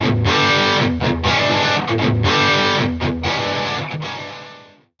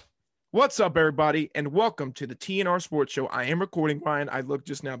What's up, everybody, and welcome to the TNR Sports Show. I am recording, Ryan. I looked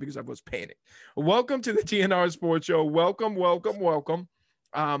just now because I was panicked. Welcome to the TNR Sports Show. Welcome, welcome, welcome.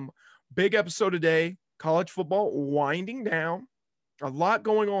 Big episode today. College football winding down. A lot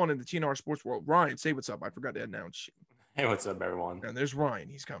going on in the TNR Sports world. Ryan, say what's up. I forgot to announce you. Hey, what's up, everyone? And there's Ryan.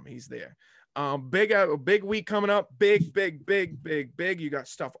 He's coming. He's there. Big week coming up. Big. You got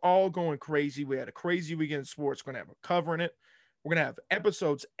stuff all going crazy. We had a crazy weekend in sports. Going to have a covering it. We're going to have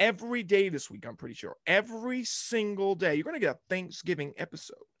episodes every day this week, I'm pretty sure. Every single day. You're going to get a Thanksgiving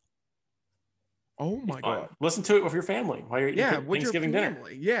episode. Oh, my God. Listen to it with your family while you're eating Thanksgiving dinner.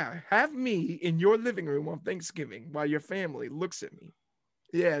 Yeah, have me in your living room on Thanksgiving while your family looks at me.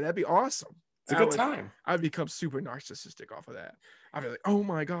 Yeah, that'd be awesome. It's a good time. I'd become super narcissistic off of that. I'd be like, oh,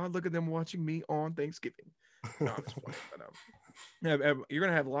 my God, look at them watching me on Thanksgiving. No, it's funny, but, you're going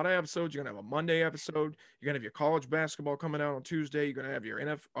to have a lot of episodes. You're going to have a Monday episode. You're going to have your college basketball coming out on Tuesday. You're going to have your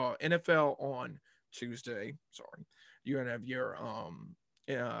NFL on Tuesday. Sorry. You're going to have your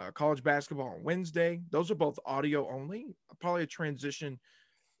college basketball on Wednesday. Those are both audio only. Probably a transition.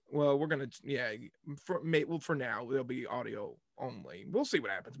 Well, we're going to, for now, they'll be audio only. We'll see what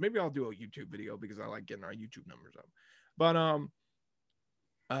happens. Maybe I'll do a YouTube video because I like getting our YouTube numbers up.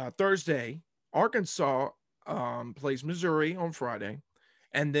 But Thursday, Arkansas plays Missouri on Friday,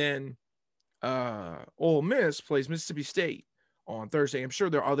 and then Ole Miss plays Mississippi State on Thursday. I'm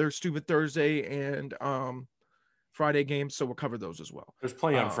sure there are other stupid Thursday and Friday games, so we'll cover those as well. There's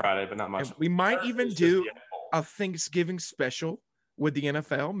plenty on Friday, but not much. We might even do a Thanksgiving special with the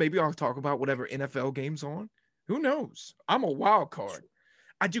NFL. Maybe I'll talk about whatever NFL game's on. Who knows? I'm a wild card.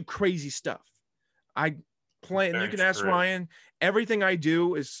 I do crazy stuff. I plan. You can ask Ryan. Everything I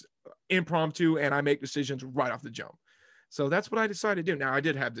do is impromptu, and I make decisions right off the jump. So that's what I decided to do. Now, I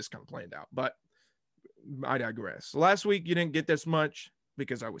did have this kind of planned out, but I digress. Last week, you didn't get this much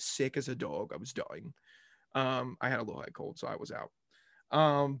because I was sick as a dog. I was dying. I had a little head cold, so I was out.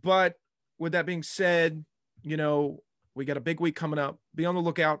 But with that being said, we got a big week coming up. Be on the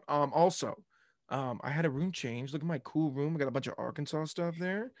lookout. Also, I had a room change. Look at my cool room. I got a bunch of Arkansas stuff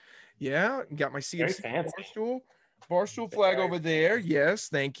there. Yeah, got my CFC Barstool flag over there. Yes,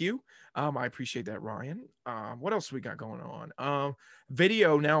 thank you. I appreciate that, Ryan. What else we got going on?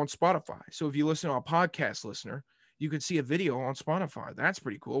 Video now on Spotify. So if you listen to a podcast listener, you can see a video on Spotify. That's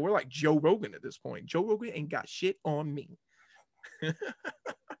pretty cool. We're like Joe Rogan at this point. Joe Rogan ain't got shit on me.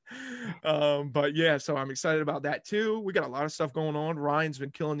 But yeah, so I'm excited about that too. We got a lot of stuff going on. Ryan's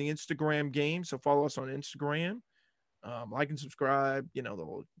been killing the Instagram game, so follow us on Instagram. Like and subscribe, the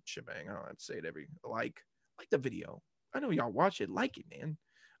whole shebang. I don't have to say it like the video. I know y'all watch it, like it, man.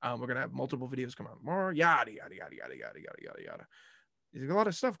 We're gonna have multiple videos come out tomorrow. Yada yada yada yada yada yada yada yada. There's a lot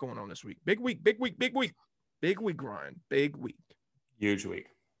of stuff going on this week. Big week, Ryan. Big week. Huge week.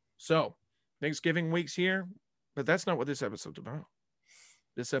 So Thanksgiving week's here, but that's not what this episode's about.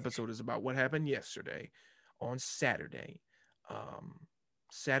 This episode is about what happened yesterday on Saturday,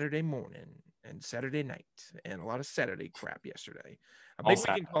 Saturday morning and Saturday night, and a lot of Saturday crap yesterday. A big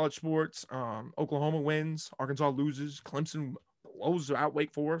week in college sports. Oklahoma wins, Arkansas loses, Clemson blows out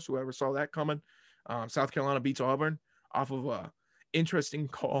Wake Forest. Whoever saw that coming. South Carolina beats Auburn off of a interesting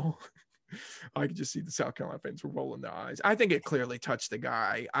call. I could just see the South Carolina fans were rolling their eyes. I think it clearly touched the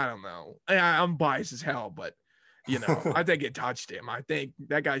guy. I don't know. I'm biased as hell, but I think it touched him. I think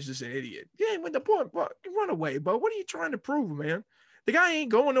that guy's just an idiot. Yeah, when the point, run away, but what are you trying to prove, man? The guy ain't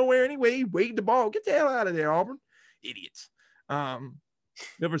going nowhere anyway. He waved the ball. Get the hell out of there, Auburn. Idiots.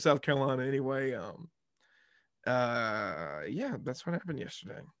 Never South Carolina anyway. Yeah, that's what happened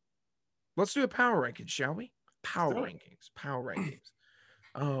yesterday. Let's do a power rankings, shall we? Power rankings.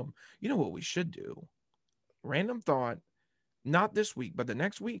 You know what we should do? Random thought. Not this week, but the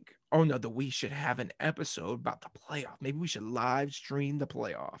next week. Oh, no, we should have an episode about the playoff. Maybe we should live stream the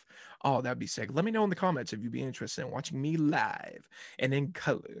playoff. Oh, that'd be sick. Let me know in the comments if you'd be interested in watching me live and in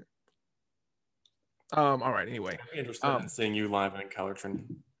color. All right, anyway. I'm interested in seeing you live and in color,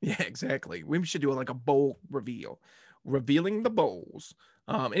 Trenton. Yeah, exactly. We should do like a bowl reveal. Revealing the bowls.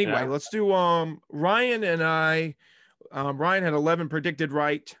 Anyway, let's do Ryan and I. Ryan had 11 predicted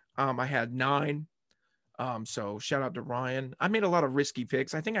right. I had 9. So shout out to Ryan. I made a lot of risky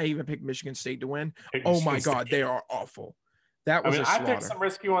picks. I think I even picked Michigan State to win. Oh my God, they are awful. That was I picked some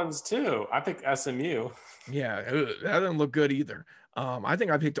risky ones too. I picked SMU. Yeah, that didn't look good either. I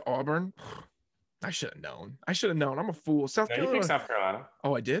think I picked Auburn. I should have known. I'm a fool. South Carolina.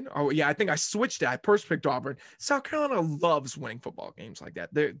 Oh, I did? Oh, yeah. I think I switched it. I first picked Auburn. South Carolina loves winning football games like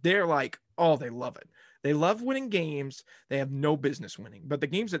that. They're like, oh, they love it. They love winning games. They have no business winning. But the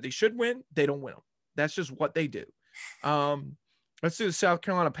games that they should win, they don't win them. That's just what they do. Let's do the South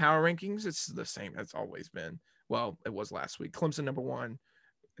Carolina power rankings. It's the same as always been. Well, it was last week. Clemson number 1,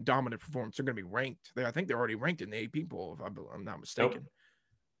 dominant performance. They're going to be ranked. I think they're already ranked in the AP poll, if I'm not mistaken. Nope.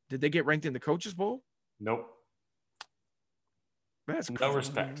 Did they get ranked in the coaches bowl? Nope. That's no crazy.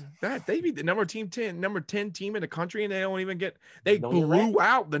 respect. That they be the number 10 team in the country, and they don't even get. They Don't blew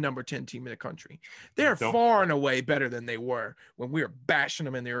out the number 10 team in the country. They're Don't- far and away better than they were when we were bashing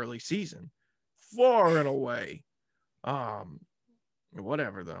them in the early season. Far and away.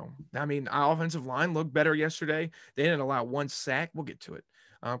 Whatever though. I mean, our offensive line looked better yesterday. They didn't allow 1 sack. We'll get to it.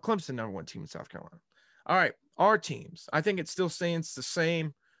 Clemson number 1 team in South Carolina. All right, our teams. I think it's still stands the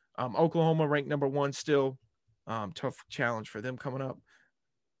same. Oklahoma ranked number 1 still. Tough challenge for them coming up.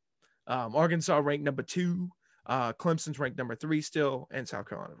 Arkansas ranked number 2. Clemson's ranked number 3 still, and South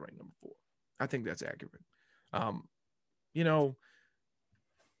Carolina's ranked number 4. I think that's accurate. You know,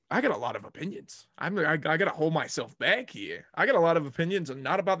 I got a lot of opinions. I got to hold myself back here. I got a lot of opinions, and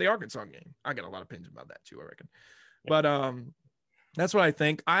not about the Arkansas game. I got a lot of opinions about that too, I reckon. Yeah. But that's what I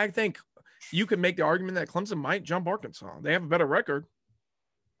think. I think you could make the argument that Clemson might jump Arkansas. They have a better record.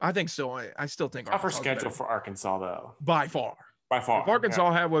 I think so. I still think tougher schedule for Arkansas though. By far. If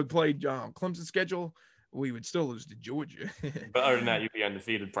Arkansas would play Clemson's schedule, we would still lose to Georgia. But other than that, you'd be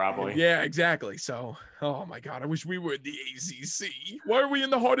undefeated probably. Yeah, exactly. So, oh my God, I wish we were in the ACC. Why are we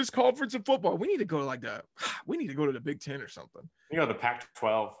in the hardest conference in football? We need to go to we need to go to the Big Ten or something. You know, the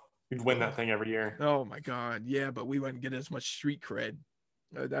Pac-12. We'd win that thing every year. Oh my God, yeah, but we wouldn't get as much street cred.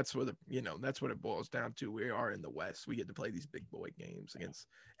 That's what that's what it boils down to. We are in the West. We get to play these big boy games against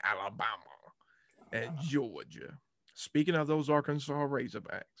Alabama and Georgia. Speaking of those Arkansas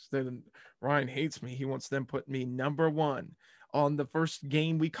Razorbacks, then Ryan hates me. He wants them put me number 1 on the first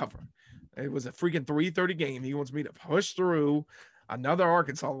game we cover. It was a freaking 3:30 game. He wants me to push through another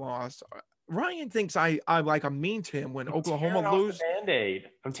Arkansas loss. Ryan thinks I'm mean to him when Oklahoma lose. I'm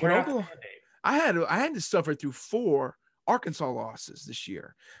tearing off the Band-Aid. I had to suffer through 4 Arkansas losses this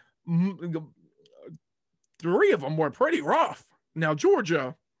year. 3 of them were pretty rough. Now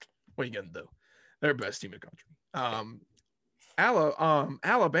Georgia, what are you gonna do? They're the best team in the country.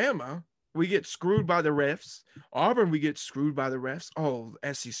 Alabama, we get screwed by the refs. Auburn, we get screwed by the refs. Oh,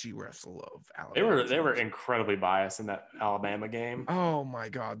 SEC refs love Alabama. They were incredibly biased in that Alabama game. Oh my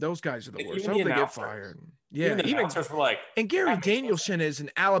God, those guys are the worst. Even I hope they get fired. Yeah, even the announcers were like, and Gary Danielson is an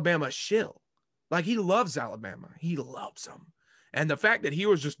Alabama shill. Like, he loves Alabama. He loves them. And the fact that he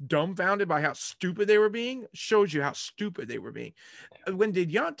was just dumbfounded by how stupid they were being shows you how stupid they were being. When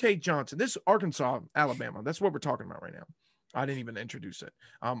did Deontay Johnson, this is Arkansas, Alabama, that's what we're talking about right now. I didn't even introduce it.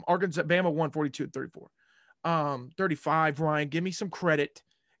 Arkansas, Bama won 42-34. 35, Ryan, give me some credit.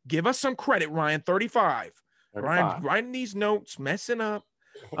 Give us some credit, Ryan. 35. Ryan writing these notes, messing up.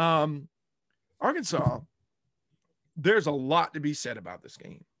 Arkansas, there's a lot to be said about this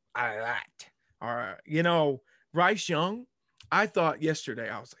game. A lot. All right. You know, Bryce Young, I thought yesterday,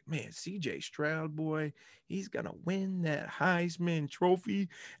 I was like, man, CJ Stroud, boy, he's going to win that Heisman Trophy.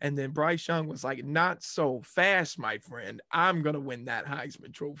 And then Bryce Young was like, not so fast, my friend. I'm going to win that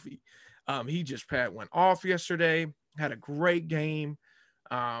Heisman Trophy. He just went off yesterday, had a great game.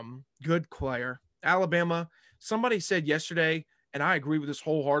 Good player. Alabama, somebody said yesterday, and I agree with this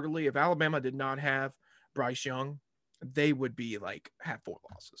wholeheartedly, if Alabama did not have Bryce Young, they would be have 4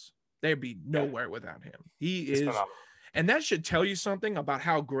 losses. They'd be nowhere without him. He is phenomenal. And that should tell you something about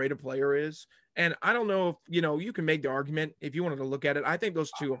how great a player is. And I don't know if, you can make the argument if you wanted to look at it. I think those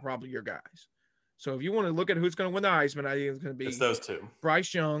 2 are probably your guys. So if you want to look at who's going to win the Heisman, I think it's going to be those 2.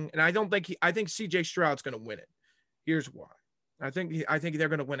 Bryce Young. And I think CJ Stroud's going to win it. Here's why. I think they're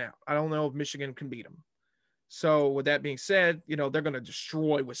going to win out. I don't know if Michigan can beat them. So with that being said, they're going to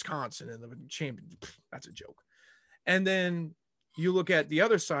destroy Wisconsin in the champion. That's a joke. And then you look at the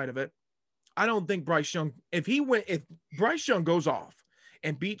other side of it. I don't think Bryce Young, if Bryce Young goes off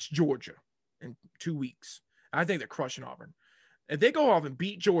and beats Georgia in 2 weeks, I think they're crushing Auburn. If they go off and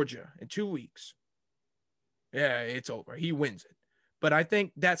beat Georgia in 2 weeks, yeah, it's over. He wins it. But I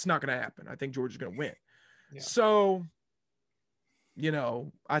think that's not going to happen. I think Georgia's going to win. Yeah. So,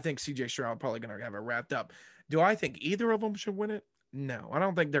 I think CJ Stroud probably going to have it wrapped up. Do I think either of them should win it? No, I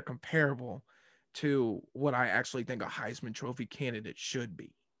don't think they're comparable to what I actually think a Heisman Trophy candidate should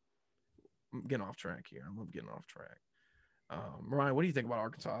be. I'm getting off track here. I'm getting off track. Ryan, what do you think about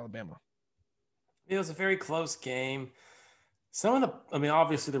Arkansas, Alabama? It was a very close game.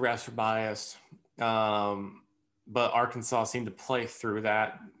 Obviously the refs are biased, but Arkansas seemed to play through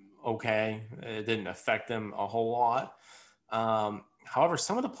that okay. It didn't affect them a whole lot. However,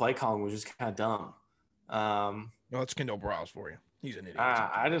 some of the play calling was just kind of dumb. It's Kendall Browse for you. He's an idiot.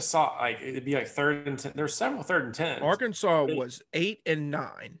 I just saw like it'd be like 3rd and 10. There's several 3rd and 10s. Arkansas was 8 and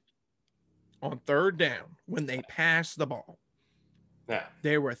 9 on 3rd down when they passed the ball. Yeah.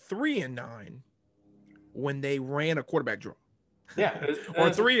 They were 3 and 9 when they ran a quarterback draw. Yeah.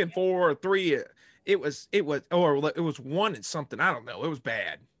 Or 3 and 4 or 3. It was 1 and something. I don't know. It was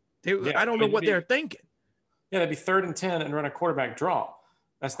bad. I don't know what they're thinking. Yeah, that'd be 3rd and 10 and run a quarterback draw.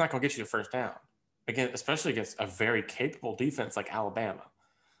 That's not going to get you the first down. Again, especially against a very capable defense like Alabama.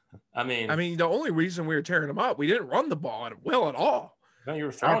 I mean, the only reason we were tearing them up, we didn't run the ball well at all. No, you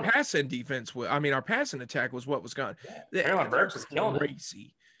were our passing defense. Our passing attack was what was gone. Yeah, Treylon Burks was killing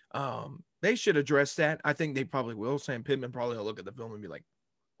crazy. They should address that. I think they probably will. Sam Pittman probably will look at the film and be like,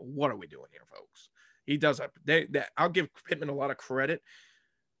 "What are we doing here, folks?" He does. I'll give Pittman a lot of credit.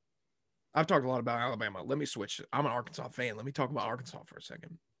 I've talked a lot about Alabama. Let me switch. I'm an Arkansas fan. Let me talk about Arkansas for a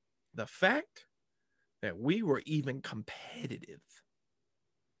second. The fact that we were even competitive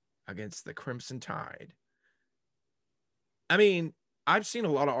against the Crimson Tide. I mean, I've seen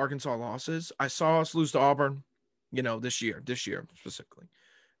a lot of Arkansas losses. I saw us lose to Auburn, this year specifically.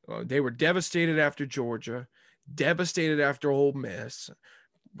 They were devastated after Georgia, devastated after Ole Miss,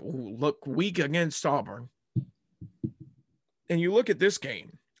 look weak against Auburn. And you look at this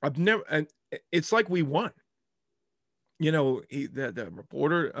game, it's like we won. The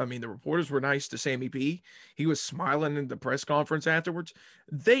reporters were nice to Sammy P. He was smiling in the press conference afterwards.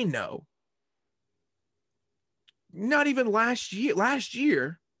 They know. Not even last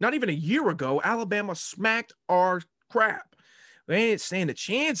year, not even a year ago, Alabama smacked our crap. We ain't stand a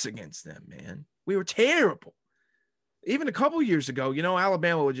chance against them, man. We were terrible. Even a couple years ago,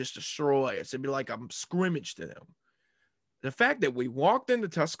 Alabama would just destroy us. It'd be like a scrimmage to them. The fact that we walked into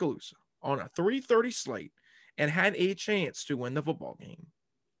Tuscaloosa on a 3:30 slate and had a chance to win the football game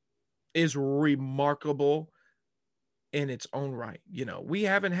is remarkable in its own right. We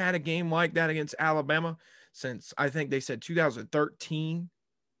haven't had a game like that against Alabama since, I think they said 2013.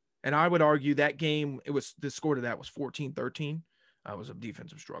 And I would argue that game, the score to that was 14-13. It was a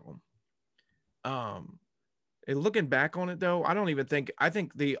defensive struggle. And looking back on it, though, I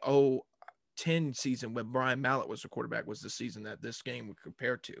think the 2010 season when Brian Mallett was the quarterback was the season that this game would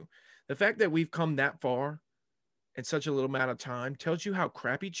compare to. The fact that we've come that far in such a little amount of time tells you how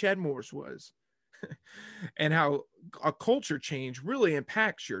crappy Chad Morris was and how a culture change really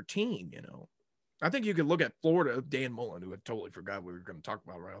impacts your team. I think you could look at Florida, Dan Mullen, who I totally forgot we were going to talk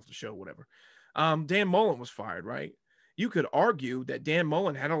about right off the show, whatever. Dan Mullen was fired, right? You could argue that Dan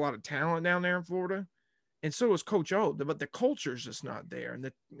Mullen had a lot of talent down there in Florida, and so was Coach O, but the culture's just not there.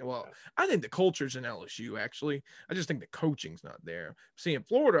 And I think the culture's in LSU, actually. I just think the coaching's not there. See, in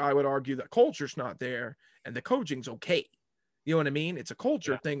Florida, I would argue the culture's not there, and the coaching's okay. You know what I mean? It's a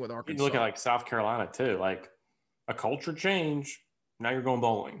culture thing with Arkansas. You look at like South Carolina, too. Like a culture change, now you're going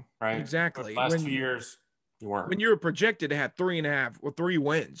bowling, right? Exactly. Last 2 years, you weren't. When you're projected to have 3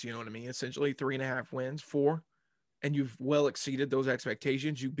 wins, you know what I mean? Essentially 3.5 wins, 4, and you've well exceeded those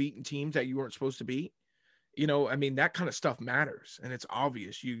expectations. You've beaten teams that you weren't supposed to beat. That kind of stuff matters, and it's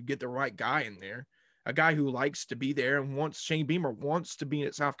obvious. You get the right guy in there, a guy who likes to be there and Shane Beamer wants to be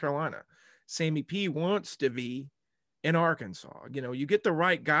at South Carolina. Sammy P wants to be in Arkansas. You get the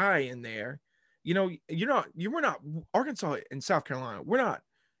right guy in there. We're not Arkansas and South Carolina. We're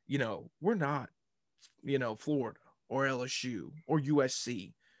not Florida or LSU or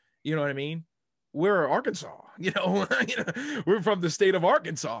USC. You know what I mean? We're Arkansas, we're from the state of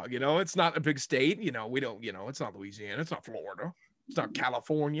Arkansas, it's not a big state, we don't, it's not Louisiana, it's not Florida, it's not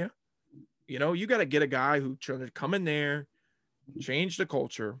California. You got to get a guy who trying to come in there, change the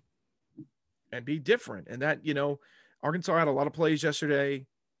culture and be different. And that, Arkansas had a lot of plays yesterday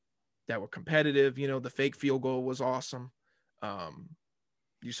that were competitive. The fake field goal was awesome.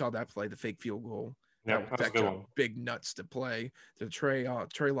 You saw that play, the fake field goal. Yeah, that's a good one. Big nuts to play. The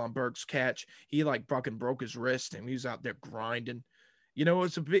Treylon Burks catch. He fucking broke his wrist and he was out there grinding.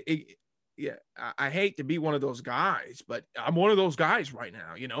 It's a big. I hate to be one of those guys, but I'm one of those guys right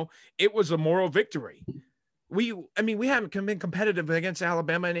now. It was a moral victory. We haven't been competitive against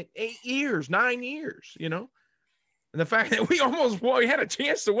Alabama in 9 years. And the fact that we had a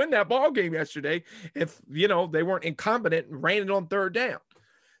chance to win that ball game yesterday, if they weren't incompetent and ran it on 3rd down.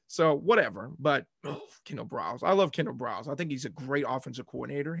 So whatever, but Kendall Briles. I love Kendall Briles. I think he's a great offensive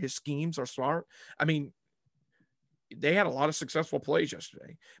coordinator. His schemes are smart. They had a lot of successful plays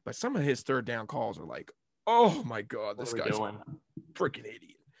yesterday, but some of his 3rd down calls are like, oh my God, this guy's a freaking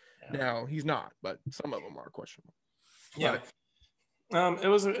idiot. Yeah. Now he's not, but some of them are questionable. Yeah. It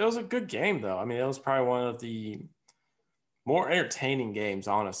was a good game though. It was probably one of the More entertaining games,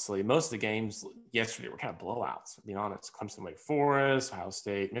 honestly. Most of the games yesterday were kind of blowouts, to be honest. Clemson, Wake Forest, Ohio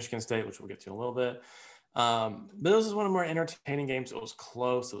State, Michigan State, which we'll get to in a little bit. But this is one of the more entertaining games. It was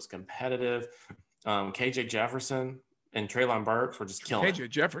close. It was competitive. KJ Jefferson and Treylon Burks were just killing KJ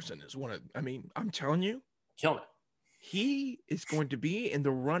Jefferson is I'm telling you, killing it. he is going to be in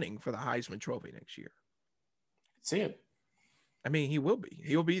the running for the Heisman Trophy next year. See it. I mean, he will be.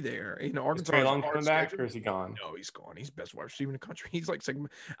 He'll be there. Arkansas. Is Treylon coming back, or is he gone? No, he's gone. He's best wide receiver in the country. He's like second.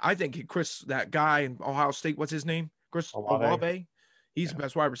 I think Chris, that guy in Ohio State, what's his name? Chris Olave. He's the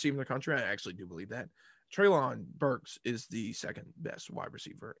best wide receiver in the country. I actually do believe that. Treylon Burks is the second best wide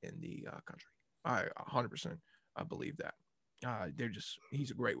receiver in the country. I 100% believe that.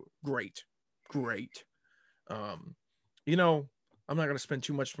 He's a great. I'm not going to spend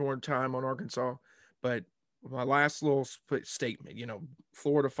too much more time on Arkansas, but my last little statement,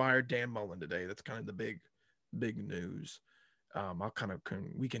 Florida fired Dan Mullen today. That's kind of the big news.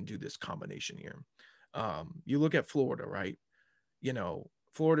 We can do this combination here. You look at Florida, right?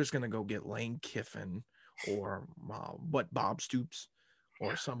 Florida's going to go get Lane Kiffin or Bob Stoops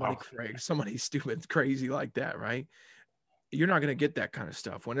or somebody stupid, crazy like that, right? You're not going to get that kind of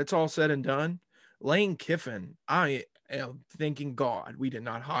stuff. When it's all said and done, Lane Kiffin, I am thanking God we did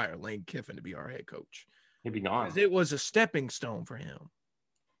not hire Lane Kiffin to be our head coach. He'd be gone. It was a stepping stone for him.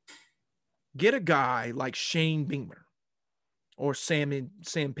 Get a guy like Shane Beamer or Sam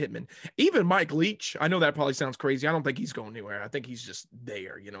Pittman, even Mike Leach. I know that probably sounds crazy. I don't think he's going anywhere. I think he's just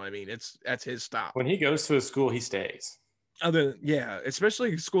there. You know what I mean? That's his stop. When he goes to a school, he stays.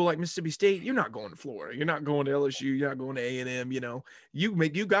 Especially a school like Mississippi State. You're not going to Florida. You're not going to LSU. You're not going to A&M.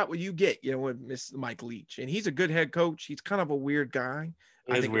 You got what you get. With Miss Mike Leach, and he's a good head coach. He's kind of a weird guy.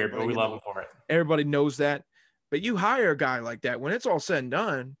 He is weird, but we love him for it. Everybody knows that. But you hire a guy like that, when it's all said and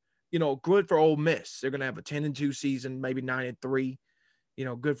done, good for Ole Miss. They're going to have a 10-2 season, maybe 9-3.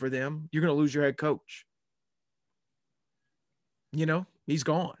 Good for them. You're going to lose your head coach. He's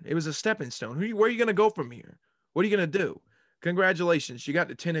gone. It was a stepping stone. Where are you going to go from here? What are you going to do? Congratulations. You got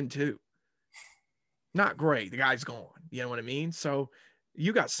to 10-2. Not great. The guy's gone. You know what I mean? So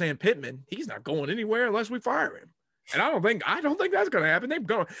you got Sam Pittman. He's not going anywhere unless we fire him. And I don't think that's going to happen.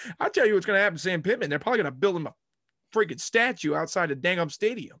 I'll tell you what's going to happen to Sam Pittman. They're probably going to build him a freaking statue outside the dang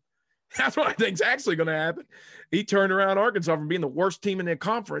stadium. That's what I think is actually going to happen. He turned around Arkansas from being the worst team in their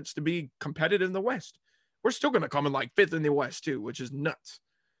conference to be competitive in the West. We're still going to come in like 5th in the West too, which is nuts.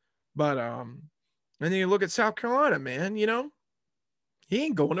 But, and then you look at South Carolina, man, he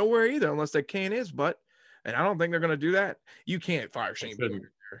ain't going nowhere either unless they can his butt. And I don't think they're going to do that. You can't fire Shane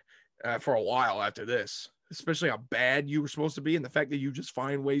Beamer for a while after this, especially how bad you were supposed to be and the fact that you just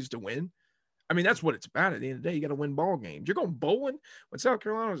find ways to win. I mean, that's what it's about. At the end of the day, you got to win ball games. You're going bowling when South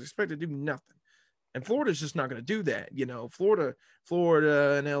Carolina was expected to do nothing. And Florida's just not going to do that. Florida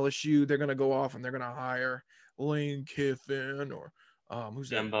and LSU, they're going to go off and they're going to hire Lane Kiffin or who's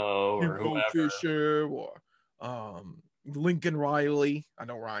Jimbo or whoever. Fisher or Lincoln Riley. I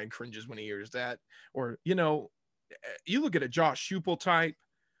know Ryan cringes when he hears that. Or, you look at a Josh Heupel type,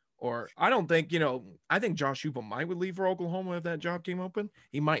 or I don't think, I think Josh Heupel might would leave for Oklahoma if that job came open.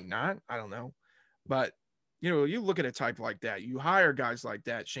 He might not. I don't know. But, you look at a type like that. You hire guys like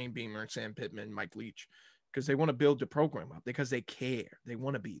that, Shane Beamer, Sam Pittman, Mike Leach, because they want to build the program up, because they care. They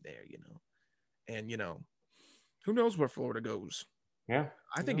want to be there, And, who knows where Florida goes. Yeah.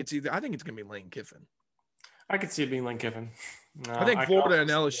 I think it's going to be Lane Kiffin. I could see it being Lane Kiffin. I think Florida and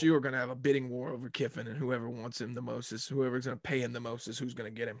LSU are going to have a bidding war over Kiffin, and whoever wants him the most is whoever's going to pay him the most is who's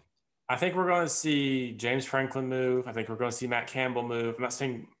going to get him. I think we're going to see James Franklin move. I think we're going to see Matt Campbell move. I'm not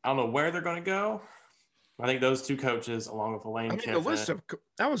saying I don't know where they're going to go. I think those two coaches, along with Lane Kiffin. The list of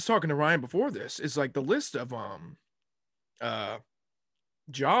I was talking to Ryan before this. It's like the list of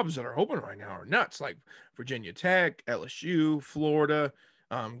jobs that are open right now are nuts. Like Virginia Tech, LSU, Florida,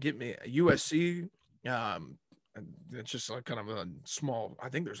 get me USC. It's just like kind of a small. I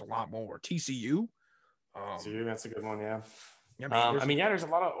think there's a lot more. TCU. TCU, that's a good one. Yeah. Yeah, there's a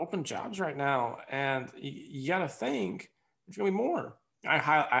lot of open jobs right now, and you got to think there's going to be more. I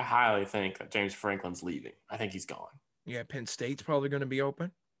highly think that James Franklin's leaving. I think he's gone. Yeah, Penn State's probably going to be open.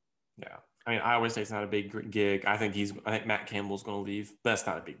 Yeah. Iowa State's not a big gig. I think Matt Campbell's going to leave. That's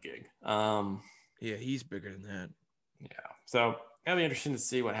not a big gig. Yeah, he's bigger than that. Yeah. So it'll be interesting to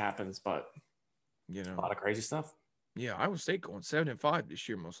see what happens, but a lot of crazy stuff. Yeah, Iowa State going 7-5 this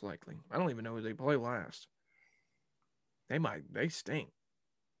year, most likely. I don't even know who they play last. They stink.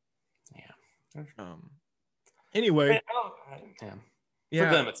 Yeah. Anyway. For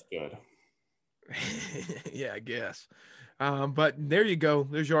them, it's good. Yeah, I guess. But there you go.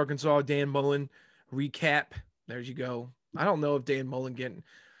 There's your Arkansas Dan Mullen recap. There you go. I don't know if Dan Mullen getting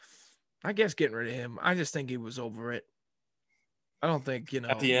rid of him. I just think he was over it. I don't think,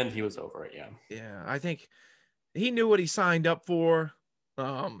 At the end, he was over it. Yeah. Yeah. I think he knew what he signed up for.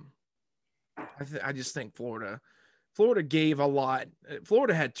 I just think Florida gave a lot.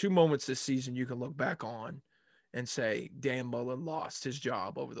 Florida had 2 moments this season you can look back on and say Dan Mullen lost his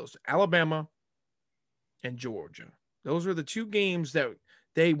job over those. Alabama and Georgia. Those were the 2 games that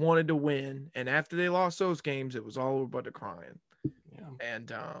they wanted to win. And after they lost those games, it was all over but the crying. Yeah.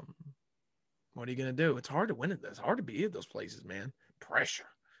 And what are you going to do? It's hard to win at this. It's hard to be at those places, man. Pressure.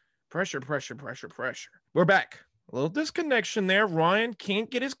 We're back. A little disconnection there. Ryan can't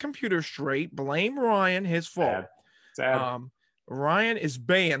get his computer straight. Blame Ryan, his fault. Sad. Ryan is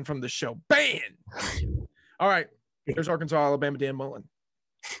banned from the show. Banned. All right. There's Arkansas, Alabama, Dan Mullen.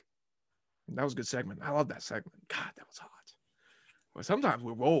 That was a good segment. I love that segment. God, that was hot. Well, sometimes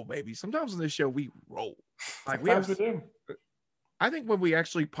we roll, baby. Sometimes on this show we roll. Like we do. I think when we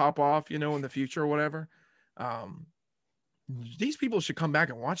actually pop off, in the future or whatever, these people should come back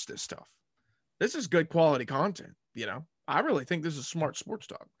and watch this stuff. This is good quality content. I really think this is smart sports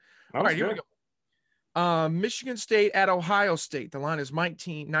talk. All right, here we go. Michigan State at Ohio State. The line is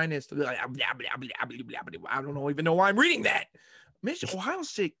 19. I don't even know why I'm reading that. Ohio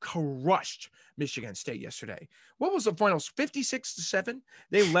State crushed Michigan State yesterday. What was the finals? 56-7.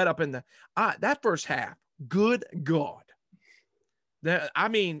 They led up in the that first half. Good God.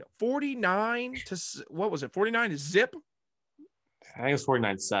 49 to what was it? 49 to zip. I think it was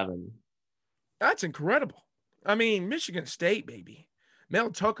 49-7. That's incredible. Michigan State, baby. Mel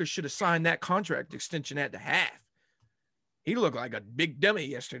Tucker should have signed that contract extension at the half. He looked like a big dummy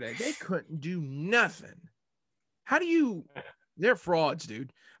yesterday. They couldn't do nothing. They're frauds,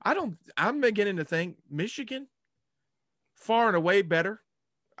 dude. I'm beginning to think Michigan far and away better.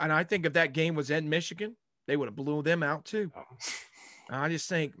 And I think if that game was in Michigan, they would have blew them out too. I just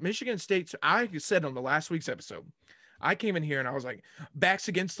think Michigan State, I said on the last week's episode, I came in here and I was like, backs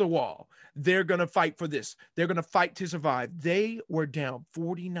against the wall. They're going to fight for this. They're going to fight to survive. They were down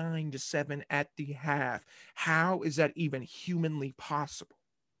 49-7 at the half. How is that even humanly possible?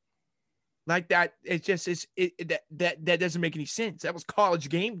 Like that, that doesn't make any sense. That was college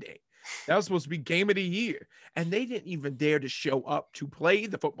game day. That was supposed to be game of the year. And they didn't even dare to show up to play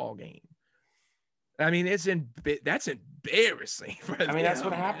the football game. That's embarrassing. That's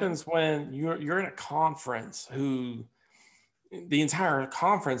what happens when you're in a conference who the entire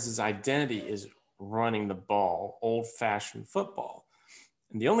conference's identity is running the ball, old-fashioned football.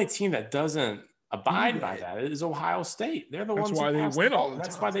 And the only team that doesn't abide by that is Ohio State. They're the ones why they win all the time.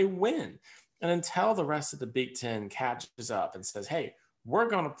 That's why they win. And until the rest of the Big Ten catches up and says, hey, we're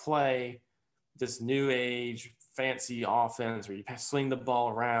going to play this new age fancy offense where you swing the ball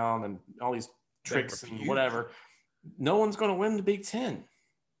around and all these tricks and whatever, no one's going to win the Big Ten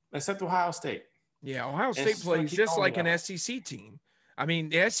except Ohio State. Yeah, Ohio State plays just like an SEC team.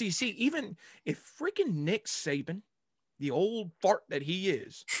 The SEC, even if freaking Nick Saban, the old fart that he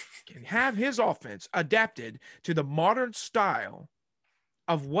is, can have his offense adapted to the modern style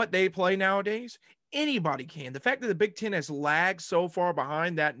of what they play nowadays, anybody can. The fact that the Big Ten has lagged so far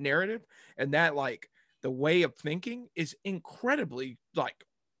behind that narrative and that the way of thinking is incredibly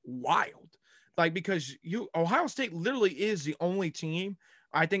wild. Because Ohio State literally is the only team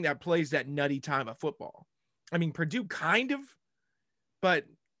I think that plays that nutty time of football. Purdue kind of, but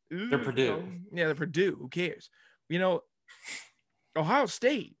they're Purdue. They're Purdue. Who cares? Ohio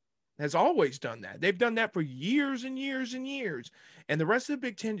State has always done that. They've done that for years and years and years. And the rest of the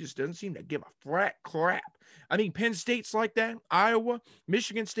Big Ten just doesn't seem to give a frat crap. Penn State's like that. Iowa,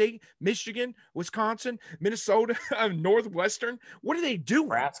 Michigan State, Michigan, Wisconsin, Minnesota, Northwestern. What are they doing?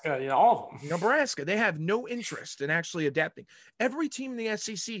 Nebraska, all of them. Nebraska. They have no interest in actually adapting. Every team in the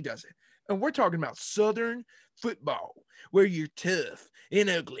SEC does it. And we're talking about Southern football, where you're tough and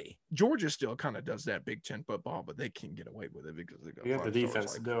ugly. Georgia still kind of does that Big Ten football, but they can't get away with it because they got the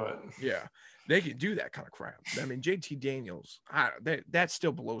defense to do it. Yeah, they can do that kind of crap. JT Daniels, that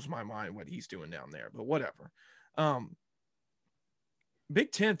still blows my mind what he's doing down there, but whatever.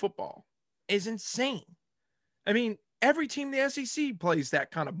 Big Ten football is insane. Every team in the SEC plays that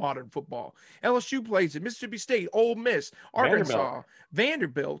kind of modern football. LSU plays it. Mississippi State, Ole Miss, Arkansas,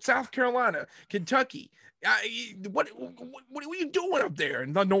 Vanderbilt, South Carolina, Kentucky. What are you doing up there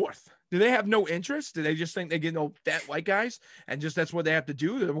in the North? Do they have no interest? Do they just think they get no fat white guys and just that's what they have to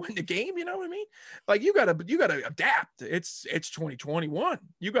do to win the game? You know what I mean? You gotta adapt. It's 2021.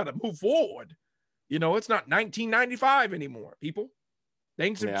 You gotta move forward. It's not 1995 anymore. People,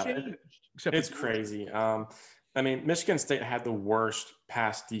 things have changed. It's crazy. Michigan State had the worst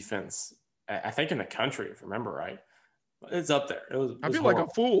pass defense, I think, in the country, if I remember right. It's up there. I feel like a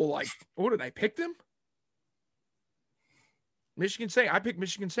fool. Like, what did I pick them? Michigan State. I picked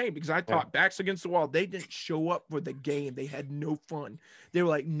Michigan State because I thought backs against the wall. They didn't show up for the game. They had no fun. They were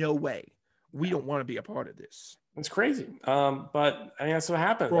like, no way. We don't want to be a part of this. It's crazy. But I mean, that's what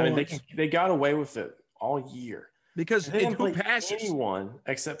happened. I mean, they got away with it all year. Because they didn't play passes? Anyone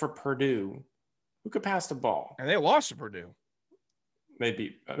except for Purdue who could pass the ball. And they lost to Purdue. They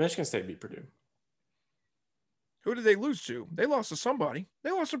beat Michigan State beat Purdue. Who did they lose to? They lost to somebody.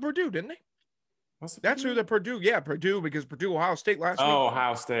 They lost to Purdue, didn't they? That's who the Purdue. Yeah, Purdue, because Purdue, Ohio State last week. Oh,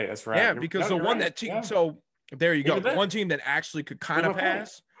 Ohio State. That's right. Yeah, because the one that team. Yeah. So there you go. The one team that actually could kind of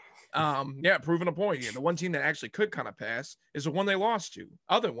pass. Proving a point here. The one team that actually could kind of pass is the one they lost to.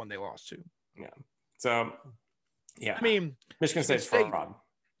 Other one they lost to. Yeah. So, yeah. I mean, Michigan State's fraud.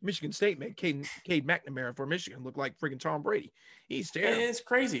 Michigan State made Cade McNamara for Michigan look like freaking Tom Brady. He's terrible. And it's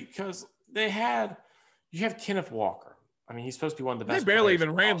crazy because you have Kenneth Walker. I mean, he's supposed to be one of the best. They barely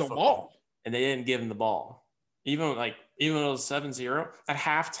even ran the ball. And they didn't give him the ball. Even when it was 7-0, at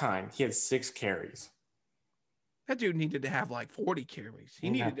halftime, he had 6 carries. That dude needed to have like 40 carries. He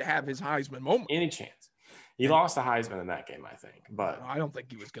needed to have his Heisman moment. Any chance. He lost the Heisman in that game, I think. But I don't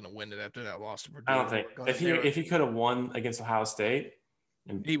think he was going to win it after that loss to Purdue. I don't think. If he could have won against Ohio State,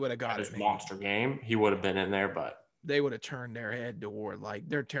 and he would have got his monster game, he would have been in there. But they would have turned their head toward, like,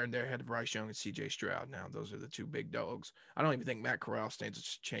 they're turning their head to Bryce Young and C.J. Stroud now. Those are the two big dogs. I don't even think Matt Corral stands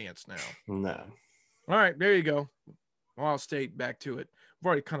a chance now. No. All right, there you go. Ohio State, back to it. We've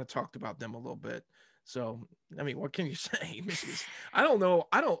already kind of talked about them a little bit. So, I mean, what can you say? I don't know.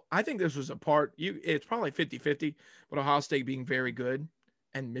 I think this was a part. It's probably 50-50, but Ohio State being very good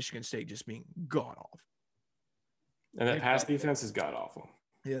and Michigan State just being god-awful. And that pass defense is god-awful.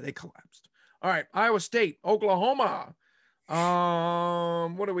 Yeah, they collapsed. All right, Iowa State, Oklahoma.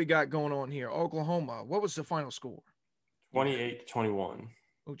 What do we got going on here? Oklahoma. What was the final score? 28-21.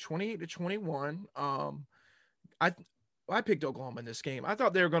 Oh, 28-21. I picked Oklahoma in this game. I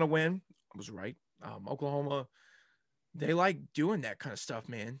thought they were going to win. I was right. Oklahoma, they like doing that kind of stuff,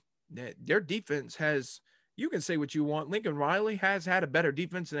 man. Their defense has, you can say what you want. Lincoln Riley has had a better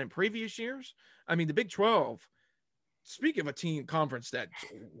defense than in previous years. I mean, the Big 12, speak of a team conference that's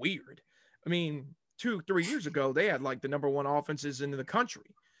weird. I mean, 2-3 years ago, they had like the number one offenses in the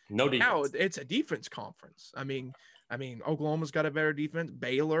country. No defense. Now it's a defense conference. I mean, Oklahoma's got a better defense.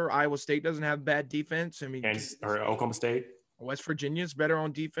 Baylor, Iowa State doesn't have bad defense. I mean, or Oklahoma State. West Virginia's better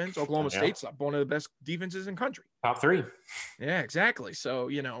on defense. Oklahoma State's one of the best defenses in country. Top 3. Yeah, exactly. So,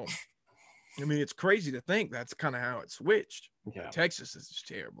 I mean, it's crazy to think that's kind of how it switched. Yeah. Texas is just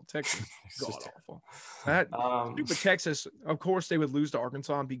terrible. Texas is god-awful. That stupid Texas, of course, they would lose to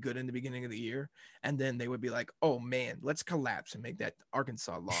Arkansas and be good in the beginning of the year. And then they would be like, oh, man, let's collapse and make that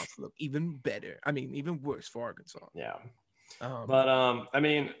Arkansas loss look even better. I mean, even worse for Arkansas. Yeah. I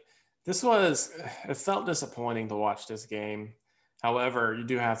mean, it felt disappointing to watch this game. However, you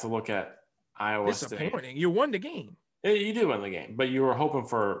do have to look at Iowa State. Disappointing. You won the game. You do win the game, but you were hoping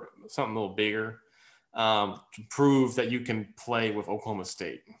for something a little bigger to prove that you can play with Oklahoma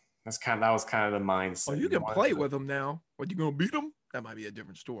State. That was kind of the mindset. Well, you can play with them now. What, you going to beat them? That might be a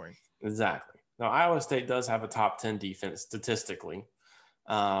different story. Exactly. Now, Iowa State does have a top 10 defense statistically.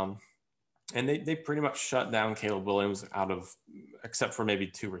 And they pretty much shut down Caleb Williams except for maybe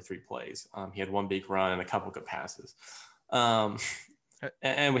 2 or 3 plays. He had one big run and a couple good passes.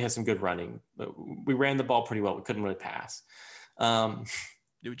 And we had some good running, but we ran the ball pretty well. We couldn't really pass. Do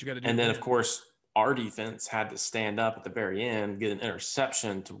what you got to do. And then, of course, our defense had to stand up at the very end, get an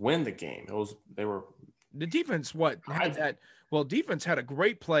interception to win the game. The defense had that. Well, defense had a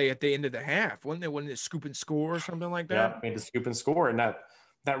great play at the end of the half. Wasn't it when they scoop and score or something like that? Yeah, made the scoop and score, and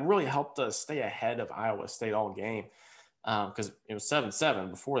that really helped us stay ahead of Iowa State all game because it was 7-7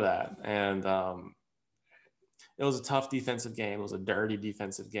 before that, and it was a tough defensive game. It was a dirty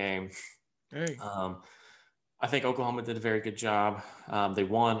defensive game. Hey. I think Oklahoma did a very good job. They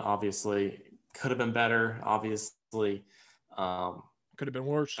won, obviously. Could have been better, obviously. Could have been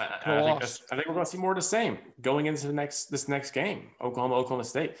worse. I think we're going to see more of the same going into this next game. Oklahoma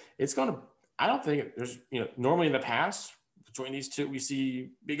State. I don't think there's, normally in the past between these two, we see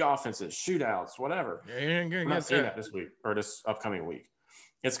big offenses, shootouts, whatever. Yeah, I'm not seeing that this week or this upcoming week.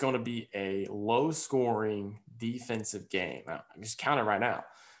 It's going to be a low-scoring defensive game. Now, I'm just counting right now.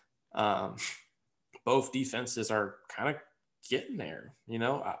 Both defenses are kind of getting there.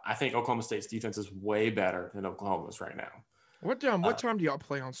 I think Oklahoma State's defense is way better than Oklahoma's right now. What time do y'all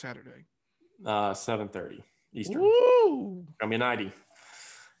play on Saturday? 7:30 Eastern. Woo! Gonna be 90.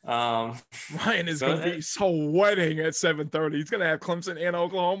 Ryan is going to be sweating at 7:30. He's going to have Clemson and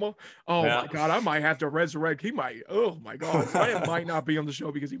Oklahoma. Oh, my God. I might have to resurrect. He might. Oh, my God. Ryan might not be on the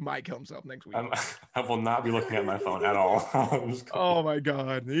show because he might kill himself next week. I will not be looking at my phone at all. Oh, my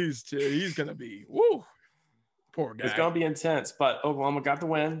God. He's going to be, woo. Poor guy. It's going to be intense, but Oklahoma got the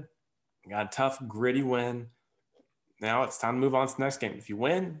win. Got a tough, gritty win. Now it's time to move on to the next game. If you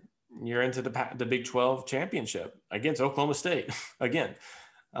win, you're into the Big 12 championship against Oklahoma State again.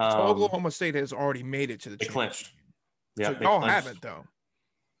 So Oklahoma State has already made it to the championship. Clinched. Yeah, so y'all haven't, though.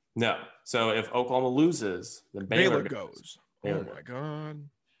 No. So if Oklahoma loses, then Baylor goes. Oh, my God.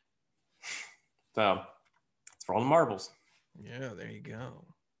 So it's for all the marbles. Yeah, there you go.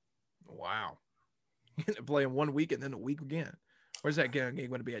 Wow. You're going to play in 1 week and then a week again. Where's that game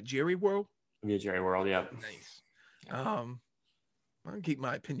going to be at Jerry World? It'll be at Jerry World, yeah. Nice. I'm gonna keep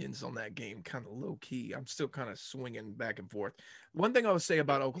my opinions on that game kind of low key. I'm still kind of swinging back and forth. One thing I would say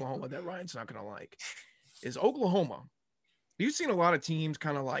about Oklahoma that Ryan's not gonna like is Oklahoma. You've seen a lot of teams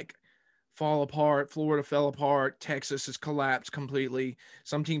kind of like fall apart. Florida fell apart. Texas has collapsed completely.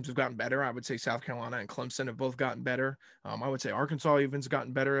 Some teams have gotten better. I would say South Carolina and Clemson have both gotten better. I would say Arkansas even's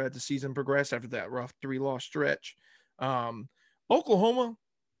gotten better as the season progressed after that rough 3-loss stretch. Oklahoma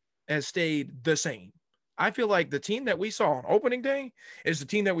has stayed the same. I feel like the team that we saw on opening day is the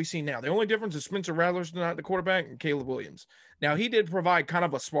team that we see now. The only difference is Spencer Rattler's not the quarterback and Caleb Williams. Now, he did provide kind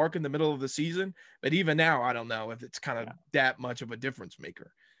of a spark in the middle of the season, but even now, I don't know if it's kind of that much of a difference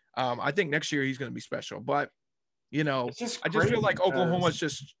maker. I think next year he's going to be special, but, I just feel like Oklahoma's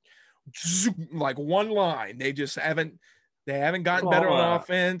just like one line. They haven't gotten better on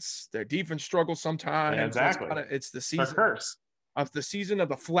offense. Their defense struggles sometimes. Yeah, exactly. It's the season. It's a curse. Of the season of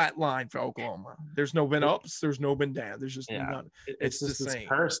the flat line for Oklahoma. There's no been ups. There's no been down. There's just none. It's just this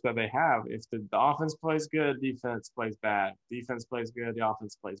curse that they have. If the offense plays good, defense plays bad. Defense plays good, the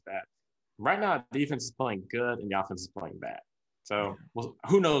offense plays bad. Right now, defense is playing good and the offense is playing bad. So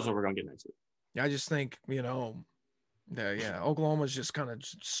who knows what we're going to get next week? I just think, Oklahoma's just kind of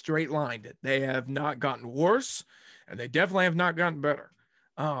straight lined it. They have not gotten worse and they definitely have not gotten better.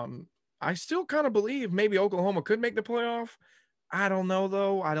 I still kind of believe maybe Oklahoma could make the playoff. I don't know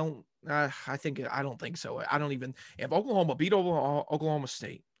though. I don't think so. If Oklahoma beat Oklahoma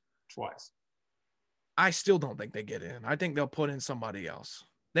State twice, I still don't think they get in. I think they'll put in somebody else.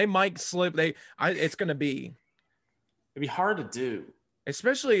 They might slip. It'd be hard to do,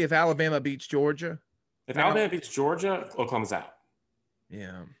 especially if Alabama beats Georgia. If Alabama beats Georgia, Oklahoma's out.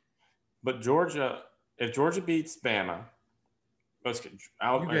 Yeah. But if Georgia beats Bama, you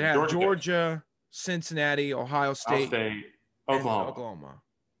could have Georgia, Cincinnati, Ohio State. Oklahoma.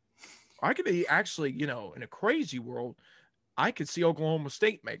 I could be actually, in a crazy world, I could see Oklahoma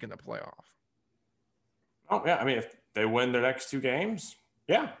State making the playoff. Oh yeah, I mean, if they win their next 2 games,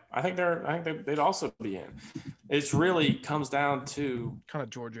 yeah, I think they'd also be in. It really comes down to kind of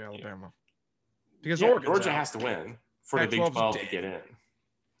Georgia, Alabama, because Georgia has to win for the Big 12 to get in.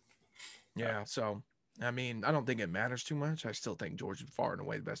 Yeah, so. I mean, I don't think it matters too much. I still think Georgia's far and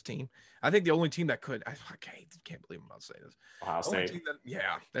away the best team. I think the only team that could, I can't believe I'm about to say this. Ohio State.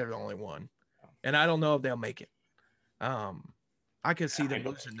 They're the only one. And I don't know if they'll make it. I could see them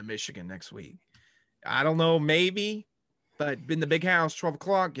losing to Michigan next week. I don't know, maybe, but in the big house, 12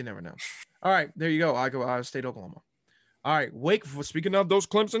 o'clock, you never know. All right, there you go. I go Ohio State, Oklahoma. All right, speaking of those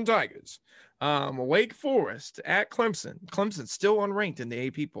Clemson Tigers, Wake Forest at Clemson. Clemson's still unranked in the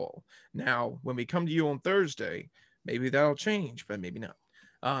AP poll. Now, when we come to you on Thursday, maybe that'll change, but maybe not.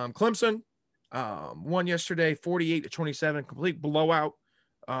 Clemson won yesterday, 48-27, complete blowout.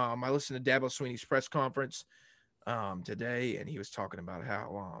 I listened to Dabo Swinney's press conference today, and he was talking about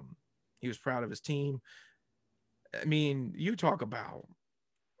how he was proud of his team. I mean, you talk about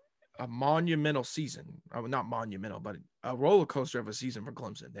a monumental season. Not monumental, but a roller coaster of a season for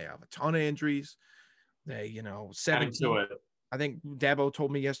Clemson. They have a ton of injuries. They, 17. I think Dabo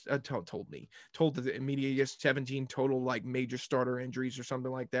told the media 17 total like major starter injuries or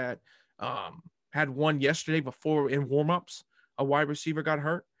something like that. Had one yesterday before in warmups. A wide receiver got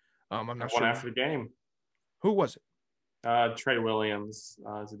hurt. I'm not sure. One after the game. Who was it? Trey Williams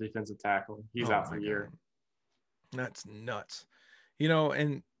is a defensive tackle. He's out for a year. That's nuts.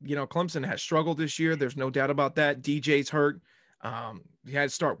 Clemson has struggled this year. There's no doubt about that. DJ's hurt. He had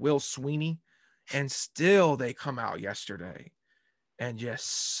to start Will Sweeney, and still they come out yesterday and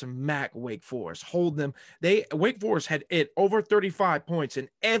just smack Wake Forest, hold them. Wake Forest had over 35 points in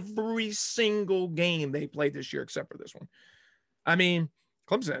every single game they played this year, except for this one. I mean,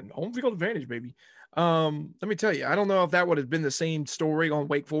 Clemson, home field advantage, baby. Let me tell you, I don't know if that would have been the same story on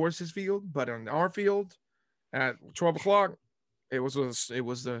Wake Forest's field, but on our field at 12 o'clock,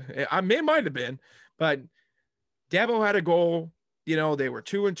 It might have been, but Dabo had a goal. They were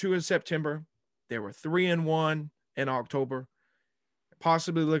 2-2 in September. They were 3-1 in October,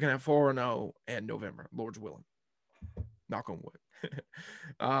 possibly looking at 4-0 in November, Lord's willing. Knock on wood.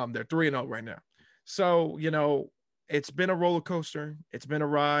 They're 3-0 right now. So, it's been a roller coaster. It's been a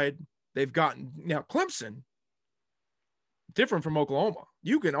ride. They've gotten now Clemson, different from Oklahoma.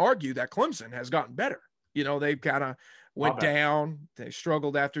 You can argue that Clemson has gotten better. They've kind of went down. They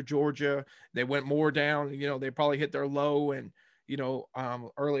struggled after Georgia. They went more down. They probably hit their low and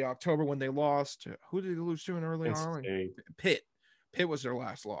early October when they lost. Who did they lose to in early on? Pitt. Pitt was their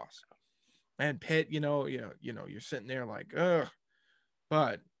last loss. And Pitt, you're sitting there like, ugh.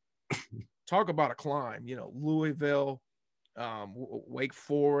 But talk about a climb. Louisville, Wake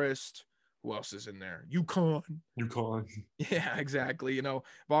Forest. Who else is in there? UConn. Yeah, exactly.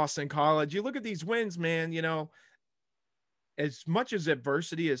 Boston College. You look at these wins, man, as much as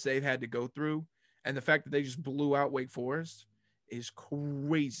adversity as they've had to go through, and the fact that they just blew out Wake Forest is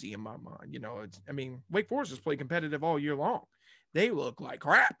crazy in my mind. Wake Forest has played competitive all year long. They look like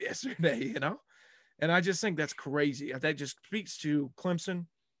crap yesterday, and I just think that's crazy. That just speaks to Clemson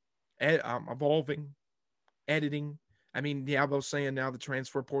evolving, editing. Diablo's saying now the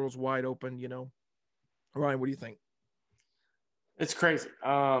transfer portal's wide open, Ryan, what do you think? It's crazy.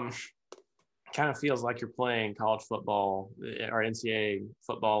 Kind of feels like you're playing college football or NCAA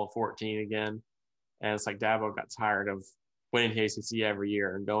football 14 again. And it's like Dabo got tired of winning the ACC every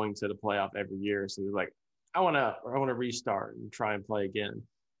year and going to the playoff every year. So he's like, I want to restart and try and play again. And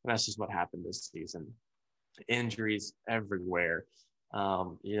that's just what happened this season. Injuries everywhere.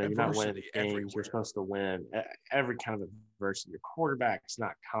 You're not winning games everywhere. You're supposed to win. Every kind of adversity. Your quarterback's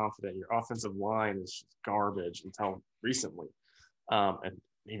not confident. Your offensive line is just garbage until recently. And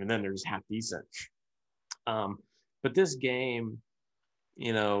even then, they're just half decent. But this game,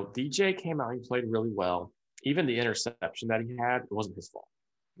 DJ came out. He played really well. Even the interception that he had, it wasn't his fault.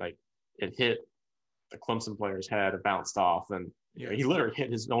 Like, it hit the Clemson player's head, it bounced off, and he literally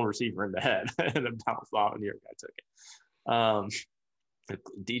hit his own receiver in the head, and it bounced off, and the other guy took it.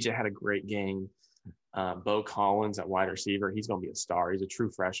 DJ had a great game. Bo Collins at wide receiver, he's going to be a star. He's a true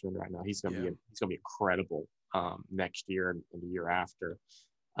freshman right now. He's going to be incredible next year and the year after.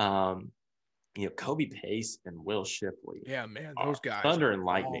 Kobe Pace and Will Shipley. Yeah, man, those guys, thunder and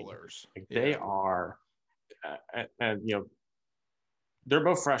lightning. Like, they are, and they're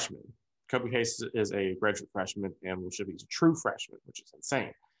both freshmen. Kobe Pace is a graduate freshman, and Will Shipley is a true freshman, which is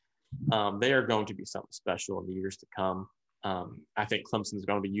insane. They are going to be something special in the years to come. I think Clemson is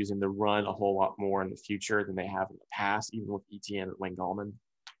going to be using the run a whole lot more in the future than they have in the past, even with Etienne and Wayne Gallman.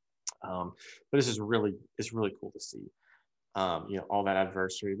 But it's really cool to see. All that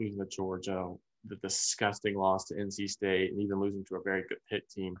adversity, losing to Georgia, the disgusting loss to NC State, and even losing to a very good Pitt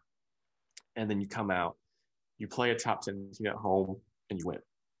team. And then you come out, you play a top 10 team at home, and you win.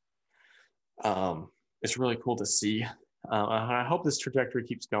 It's really cool to see. I hope this trajectory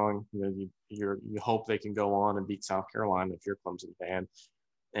keeps going. You hope they can go on and beat South Carolina if you're a Clemson fan,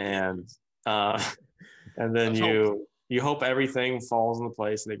 and then you hope everything falls into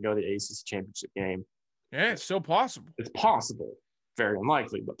place and they can go to the ACC championship game. Yeah, it's still possible. It's possible. Very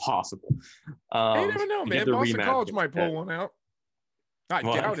unlikely, but possible. You never know, man. Boston College might pull one out. I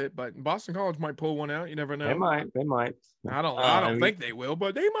doubt it, but Boston College might pull one out. You never know. They might. I don't think they will,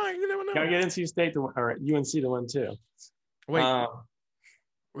 but they might. You never know. Gotta get NC State to win, or UNC to win too. Wait,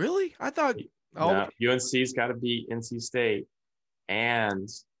 really? I thought UNC's got to beat NC State, and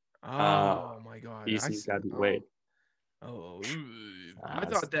my God, BC's got to beat Wade. I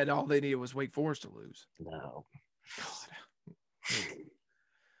thought that all they needed was Wake Forest to lose. No.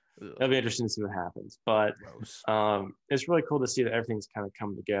 It'll be interesting to see what happens, but it's really cool to see that everything's kind of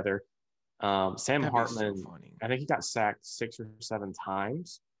come together. Sam Hartman, so I think he got sacked 6 or 7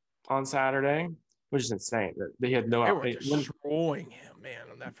 times on Saturday, which is insane. They had no. They were destroying him, man,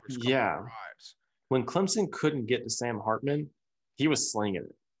 on that first couple of drives. When Clemson couldn't get to Sam Hartman, he was slinging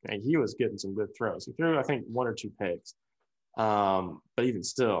it. And he was getting some good throws. He threw, I think, 1 or 2 picks. But even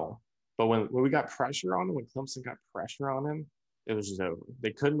still, when we got pressure on him, when Clemson got pressure on him, it was just over.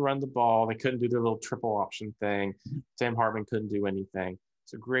 They couldn't run the ball. They couldn't do their little triple option thing. Sam Hartman couldn't do anything.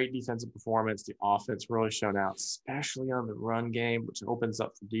 It's a great defensive performance. The offense really shone out, especially on the run game, which opens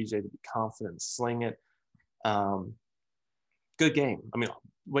up for DJ to be confident and sling it. Good game. I mean,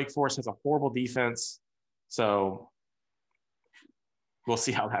 Wake Forest has a horrible defense, so we'll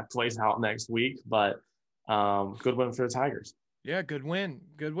see how that plays out next week. But good win for the Tigers. Yeah, good win.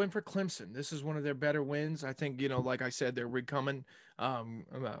 Good win for Clemson. This is one of their better wins. I think, like I said, they're recoming.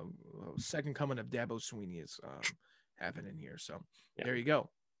 Second coming of Dabo Swinney happening here. So Yeah. there you go.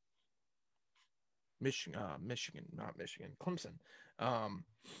 Michigan, not Michigan, Clemson.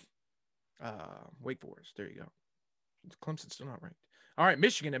 Wake Forest. There you go. Clemson's still not ranked. All right,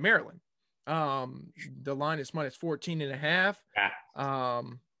 Michigan and Maryland. The line is minus 14.5.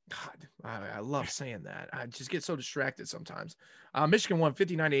 God, I love saying that. I just get so distracted sometimes. Michigan won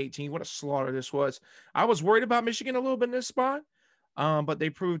 59-18. What a slaughter this was. I was worried about Michigan a little bit in this spot, but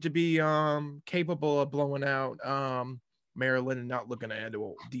they proved to be capable of blowing out Maryland and not looking ahead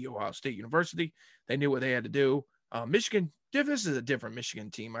to the Ohio State University. They knew what they had to do. Michigan, this is a different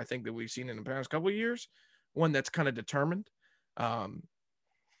Michigan team, I think, that we've seen in the past couple of years. One that's kind of determined. I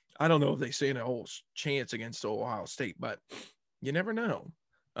don't know if they stand a whole chance against Ohio State, but you never know.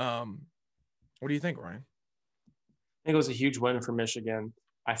 What do you think, Ryan? I think it was a huge win for Michigan.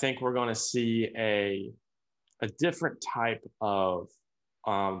 I think we're going to see a different type of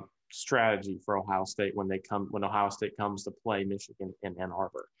strategy for Ohio State when Ohio State comes to play Michigan in Ann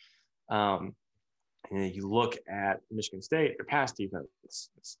Arbor. And you look at Michigan State, their pass defense,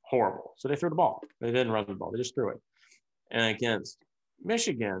 it's horrible. So they threw the ball. They didn't run the ball. They just threw it. And against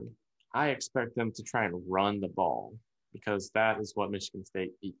Michigan, I expect them to try and run the ball because that is what Michigan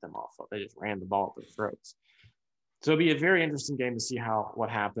State beat them off of. They just ran the ball at their throats. So it'll be a very interesting game to see what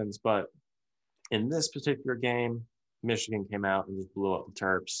happens. But in this particular game, Michigan came out and just blew up the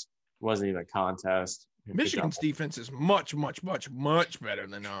Terps. It wasn't even a contest. Michigan's defense is much, much, much, much better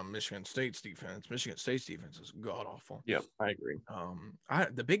than Michigan State's defense. Michigan State's defense is god awful. Yeah, I agree.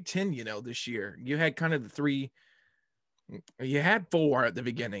 The Big Ten, this year you had kind of the three. You had four at the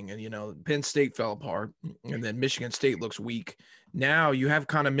beginning, and Penn State fell apart, and then Michigan State looks weak. Now you have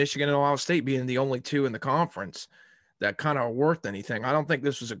kind of Michigan and Ohio State being the only two in the conference that kind of are worth anything. I don't think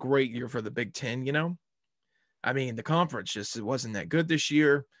this was a great year for the Big Ten. I mean, the conference it wasn't that good this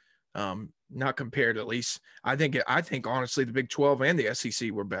year. Not compared, at least. I think honestly, the Big 12 and the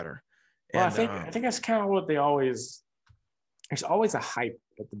SEC were better. Well, and, I think that's kind of what there's always a hype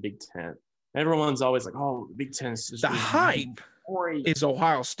at the Big Ten. Everyone's always like, oh, the Big Ten is just the hype is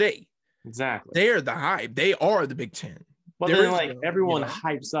Ohio State. Exactly. They're the hype. They are the Big Ten. But then, everyone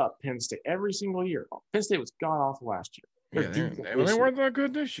hypes up Penn State every single year. Penn State was god awful last year. They weren't that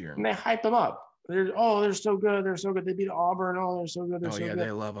good this year. And they hype them up. They're so good. They're so good. They beat Auburn. They're so good. They're so good.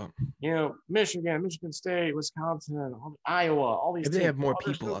 They love them. Michigan State, Wisconsin, Iowa, all these. If they have more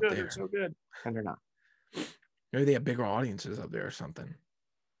people up there. They're so good, and they're not. Maybe they have bigger audiences up there or something.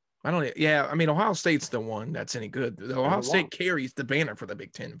 I don't. Yeah, I mean, Ohio State's the one that's any good. Ohio State carries the banner for the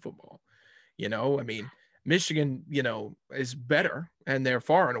Big Ten in football. I mean, Michigan, is better, and they're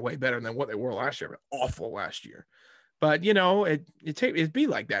far and away better than what they were last year. Awful last year, but it'd be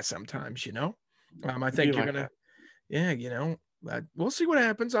like that sometimes. I think you're gonna, we'll see what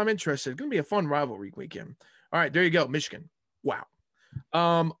happens. I'm interested. It's gonna be a fun rivalry weekend. All right, there you go, Michigan. Wow.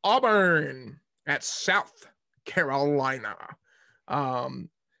 Auburn at South Carolina.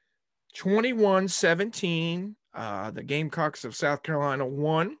 21-17. The Gamecocks of South Carolina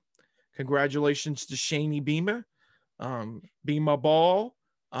won. Congratulations to Shaney Beamer. Beamer Ball.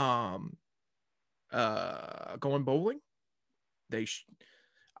 Going bowling.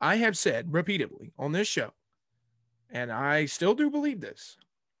 I have said repeatedly on this show, and I still do believe this,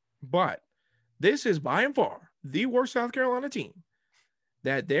 but this is by and far the worst South Carolina team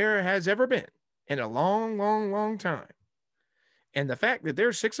that there has ever been in a long, long, long time. And the fact that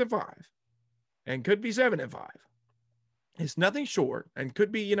they're 6-5 and could be 7-5 is nothing short, and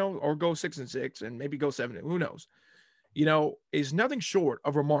could be, or go 6-6 and maybe go 7. Who knows? Is nothing short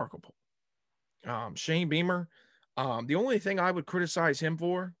of remarkable. Shane Beamer. The only thing I would criticize him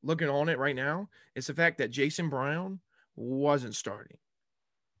for, looking on it right now, is the fact that Jason Brown wasn't starting.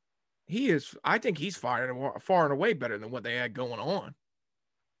 I think he's far and away better than what they had going on.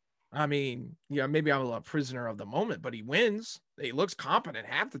 I mean, maybe I'm a prisoner of the moment, but he wins. He looks competent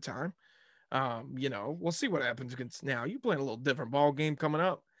half the time. We'll see what happens against now. You playing a little different ball game coming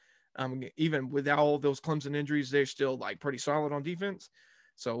up. Even without all those Clemson injuries, they're still pretty solid on defense.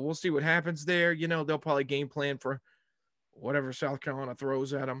 So we'll see what happens there. They'll probably game plan for whatever South Carolina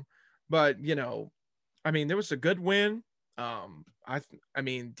throws at them. But, there was a good win. I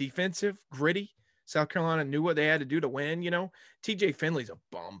mean, defensive, gritty. South Carolina knew what they had to do to win. TJ Finley's a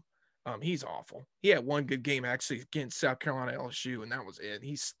bum. He's awful. He had one good game actually against South Carolina LSU, and that was it.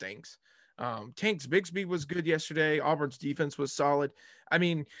 He stinks. Tanks Bigsby was good yesterday. Auburn's defense was solid. I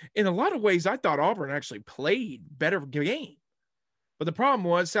mean, in a lot of ways, I thought Auburn actually played better game. But the problem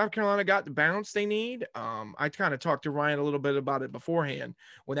was South Carolina got the bounce they need. I kind of talked to Ryan a little bit about it beforehand.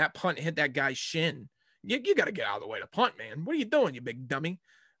 When that punt hit that guy's shin, you got to get out of the way to punt, man. What are you doing, you big dummy?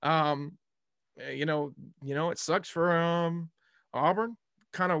 it sucks for Auburn.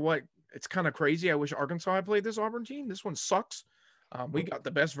 Kind of what it's kind of crazy. I wish Arkansas had played this Auburn team. This one sucks. We got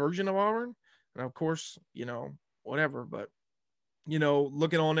the best version of Auburn, and of course, whatever. But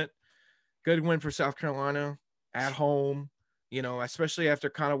looking on it, good win for South Carolina at home. Especially after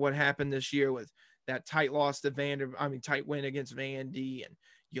kind of what happened this year with that tight loss to tight win against Vandy, and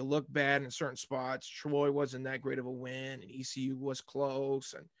you look bad in certain spots. Troy wasn't that great of a win, and ECU was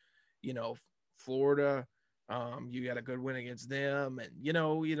close, and Florida, you got a good win against them, and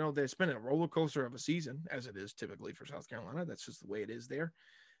there's been a roller coaster of a season, as it is typically for South Carolina. That's just the way it is there.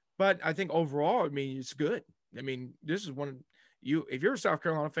 But I think overall, it's good. This is if you're a South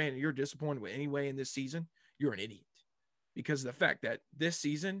Carolina fan and you're disappointed with any way in this season, you're an idiot, because of the fact that this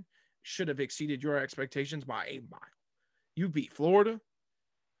season should have exceeded your expectations by a mile. You beat Florida.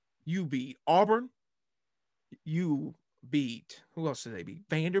 You beat Auburn. You beat, who else did they beat?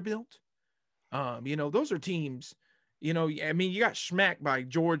 Vanderbilt. Those are teams, you got smacked by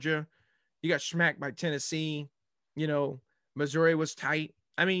Georgia. You got smacked by Tennessee. Missouri was tight.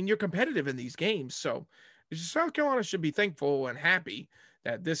 You're competitive in these games. So South Carolina should be thankful and happy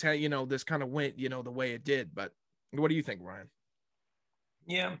that this had, this kind of went, the way it did. But what do you think, Ryan?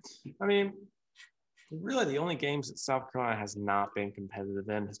 Yeah. Really the only games that South Carolina has not been competitive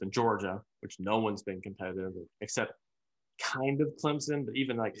in has been Georgia, which no one's been competitive except kind of Clemson, but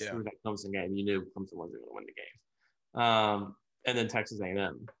even through that Clemson game, you knew Clemson wasn't going to win the game. And then Texas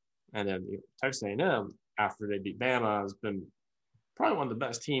A&M. And then Texas A&M, after they beat Bama, has been probably one of the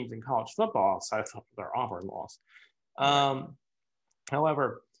best teams in college football aside from their Auburn loss.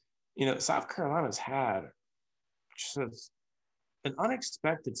 However, South Carolina's had just an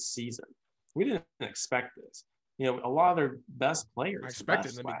unexpected season. We didn't expect this. A lot of their best players. I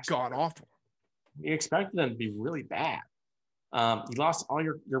expected them to be god awful. You expected them to be really bad. You lost all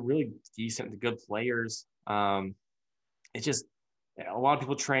your really decent to good players. It's just a lot of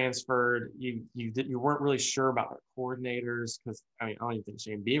people transferred. You weren't really sure about their coordinators because I don't even think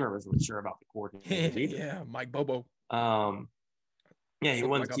Shane Beamer was really sure about the coordinators either. Yeah, Mike Bobo. He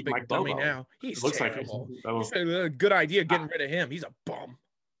wanted to keep Mike Bobo. Now he's looks terrible. Like a good idea getting rid of him. He's a bum.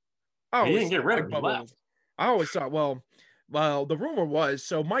 He didn't get rid of him. He left. I always thought, well, the rumor was,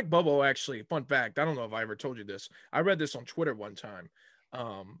 so Mike Bobo actually, fun fact, I don't know if I ever told you this. I read this on Twitter one time.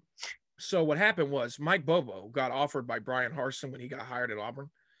 So what happened was Mike Bobo got offered by Brian Harsin when he got hired at Auburn.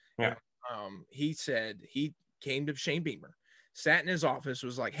 Yeah. He said he came to Shane Beamer, sat in his office,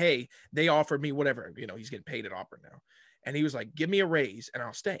 was like, hey, they offered me whatever, he's getting paid at Auburn now. And he was like, give me a raise and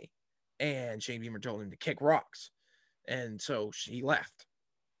I'll stay. And Shane Beamer told him to kick rocks. And so he left.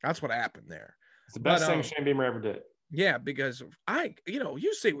 That's what happened there. It's the best thing Shane Beamer ever did. Yeah, because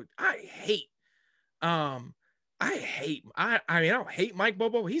you say what I hate. I don't hate Mike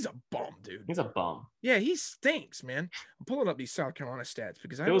Bobo. He's a bum, dude. He's a bum. Yeah, he stinks, man. I'm pulling up these South Carolina stats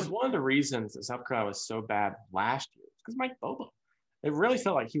because it was one of the reasons that South Carolina was so bad last year. Because Mike Bobo. It really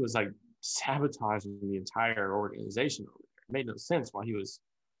felt like he was sabotaging the entire organization over there. It made no sense while he was.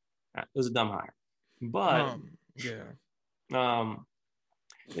 It was a dumb hire, but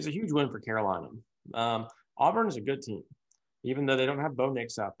it's a huge win for Carolina. Auburn is a good team. Even though they don't have Bo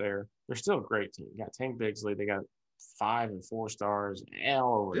Nix out there, they're still a great team. You got Tank Bixley. They got 5 and 4 stars.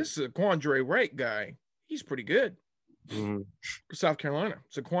 This is a Quandre Wright guy. He's pretty good. Mm-hmm. South Carolina.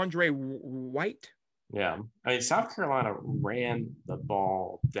 It's a Quandre White. Yeah. South Carolina ran the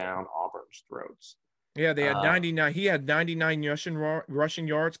ball down Auburn's throats. Yeah, they had 99. He had 99 rushing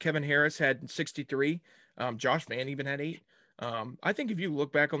yards. Kevin Harris had 63. Josh Vann even had 8. I think if you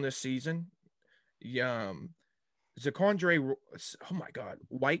look back on this season, Zaquandre, oh my God,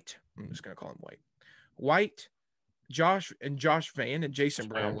 White. I'm just gonna call him White. Josh Vann and Jason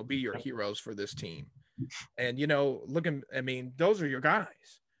Brown will be your heroes for this team. And those are your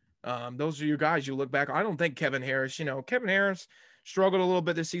guys. Those are your guys. You look back. I don't think Kevin Harris. Kevin Harris struggled a little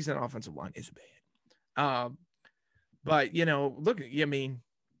bit this season. Offensive line is bad. But look.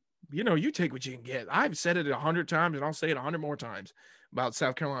 You take what you can get. I've said it 100 times, and I'll say it 100 more times about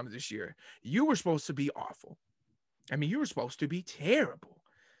South Carolina this year. You were supposed to be awful. You were supposed to be terrible.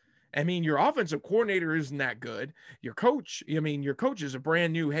 Your offensive coordinator isn't that good. Your coach, your coach is a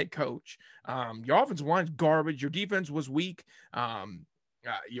brand new head coach. Your offensive line's garbage. Your defense was weak.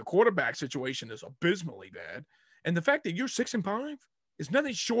 Your quarterback situation is abysmally bad. And the fact that you're 6-5 is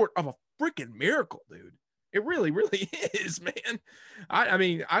nothing short of a freaking miracle, dude. It really, really is, man. I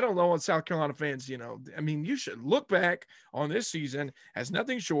don't know what South Carolina fans, you should look back on this season as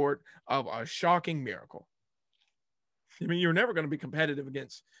nothing short of a shocking miracle. You're never going to be competitive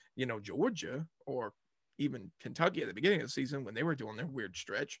against, Georgia or even Kentucky at the beginning of the season when they were doing their weird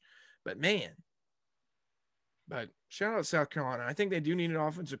stretch. But, man, But shout out South Carolina. I think they do need an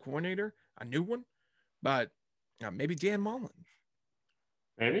offensive coordinator, a new one, but maybe Dan Mullen.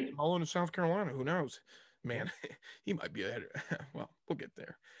 Maybe. Mullen in South Carolina. Who knows? Man, he might be ahead. Well, we'll get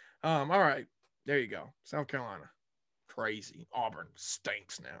there. All right. There you go. South Carolina. Crazy. Auburn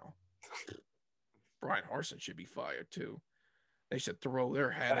stinks now. Brian Harsin should be fired too. They should throw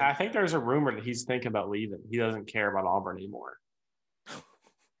their hat in. I think there's a rumor that he's thinking about leaving. He doesn't care about Auburn anymore.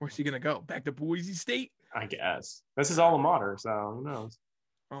 Where's he going to go? Back to Boise State? I guess. This is alma mater, so who knows?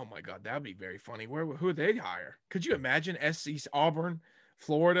 Oh, my God. That would be very funny. Who would they hire? Could you imagine SC, Auburn,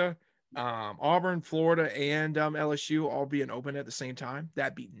 Florida, and LSU all being open at the same time?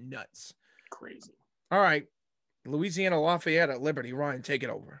 That'd be nuts. Crazy. All right. Louisiana Lafayette at Liberty. Ryan, take it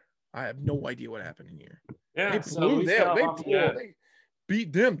over. I have no idea what happened in here. Yeah, they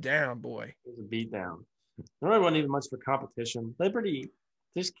beat them down, boy. It was a beat down. There really wasn't even much for competition. Liberty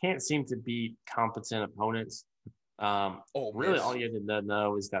just can't seem to beat competent opponents. Really, all you have to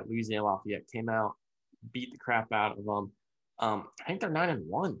know is that Louisiana Lafayette came out, beat the crap out of them. I think they're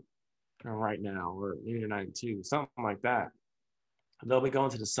 9-1 right now, or maybe they're 9-2, something like that. They'll be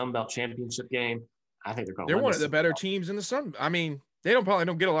going to the Sun Belt Championship game. I think they're one of the better teams in the Sun. I mean, they probably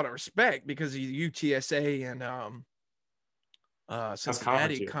don't get a lot of respect because UTSA and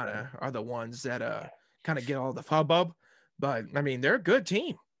Cincinnati kind of are the ones that kind of get all the hubbub. But I mean, they're a good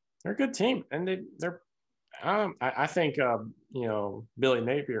team. They're a good team, and they're. I think Billy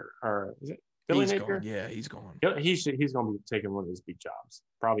Napier, or is it Billy Napier? Gone. Yeah, he's gone. He's going to be taking one of his big jobs,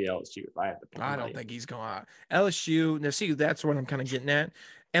 probably LSU. If I had to pick, I don't think he's going. LSU. Now, see, that's what I'm kind of getting at.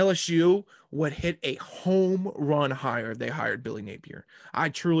 LSU would hit a home run hire if they hired Billy Napier. I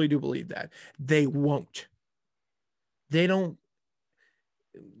truly do believe that. They won't. They're not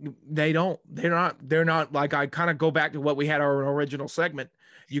like, I kind of go back to what we had our original segment.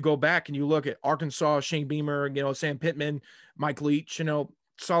 You go back and you look at Arkansas, Shane Beamer, Sam Pittman, Mike Leach,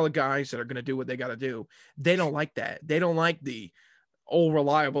 solid guys that are going to do what they got to do. They don't like that. They don't like the old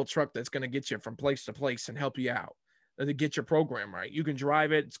reliable truck that's going to get you from place to place and help you out, to get your program right. You can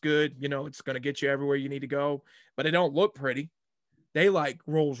drive it. It's good. It's going to get you everywhere you need to go, but it don't look pretty. They like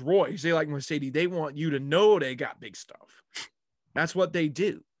Rolls Royce. They like Mercedes. They want you to know they got big stuff. That's what they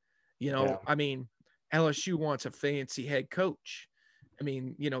do. Yeah. I mean, LSU wants a fancy head coach. I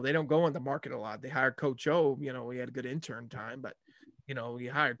mean, they don't go in the market a lot. They hired Coach O. We had a good intern time, but, you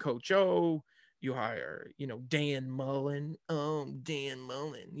hire Coach O, you hire, Dan Mullen. Dan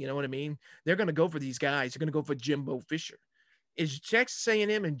Mullen. You know what I mean? They're going to go for these guys. They're going to go for Jimbo Fisher. Is Texas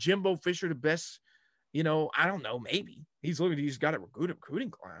A&M and Jimbo Fisher the best? I don't know. Maybe he's got a good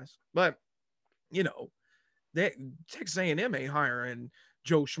recruiting class, but, Texas A&M ain't hiring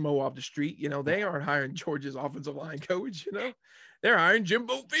Joe Schmo off the street. They aren't hiring Georgia's offensive line coach. They're hiring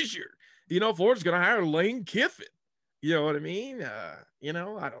Jimbo Fisher. Florida's going to hire Lane Kiffin. You know what I mean? I don't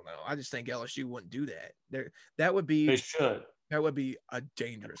know. I just think LSU wouldn't do that. That would be. They should. That would be a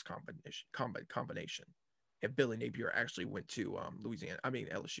dangerous combination if Billy Napier actually went to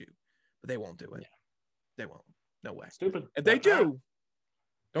LSU, but they won't do it. Yeah. They won't. No way. Stupid. If they do,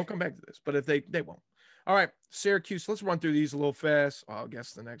 don't come back to this. But if they won't. All right, Syracuse. Let's run through these a little fast. I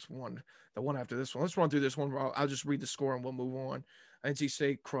guess the next one, the one after this one. Let's run through this one. I'll just read the score and we'll move on. NC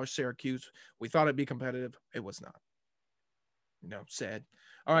State crushed Syracuse. We thought it'd be competitive. It was not. Sad.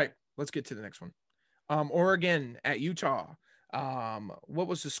 All right, let's get to the next one. Oregon at Utah. What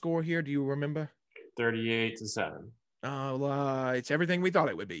was the score here? Do you remember? 38-7. It's everything we thought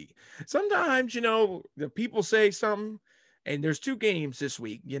it would be. Sometimes, the people say something, and there's two games this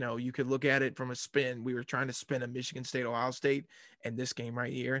week. You could look at it from a spin. We were trying to spin a Michigan State, Ohio State, and this game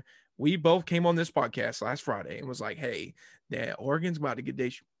right here. We both came on this podcast last Friday and was like, hey, Oregon's about to get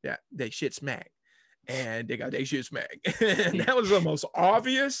they shit smacked. And they got their shit smacked. And that was the most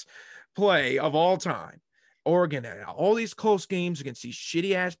obvious play of all time. Oregon had all these close games against these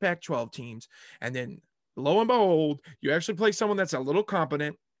shitty-ass Pac-12 teams, and then lo and behold, you actually play someone that's a little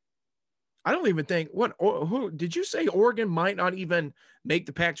competent. I don't even think who did you say Oregon might not even make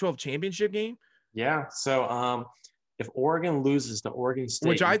the Pac-12 championship game? Yeah. So if Oregon loses to Oregon State,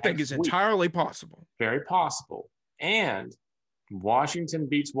 which I think is entirely possible, very possible, and Washington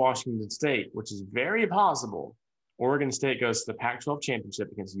beats Washington State, which is very possible, Oregon State goes to the Pac-12 championship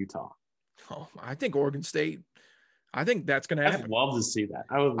against Utah. Oh, I think Oregon State. I think that's going to happen. I'd love to see that.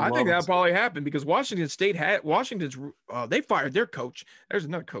 I think that'll probably happen because Washington State they fired their coach. There's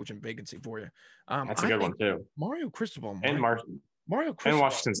another coaching vacancy for you. That's a good one too. Mario Cristobal and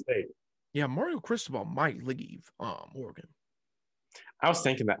Washington State. Yeah, Mario Cristobal might leave Oregon. I was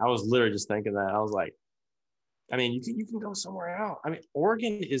thinking that. I was literally just thinking that. I was like, I mean, you can go somewhere else. I mean,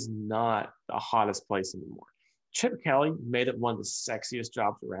 Oregon is not the hottest place anymore. Chip Kelly made it one of the sexiest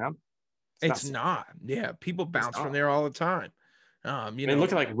jobs around. It's not. Yeah, people bounce from there all the time.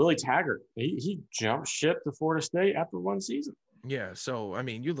 Look at like Willie Taggart. He jumped ship to Florida State after one season. Yeah, so I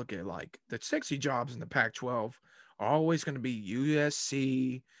mean, you look at like the sexy jobs in the Pac-12 are always going to be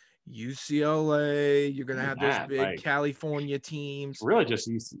USC, UCLA. You're going to have those big California teams. Really, just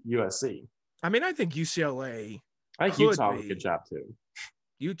USC. I mean, I think UCLA. I think Utah did a good job too.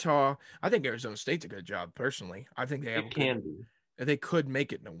 Utah. I think Arizona State's a good job personally. I think they they could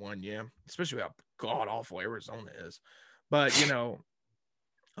make it in one, yeah, especially how god awful Arizona is. But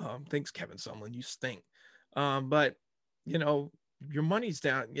thanks Kevin Sumlin, you stink. But your money's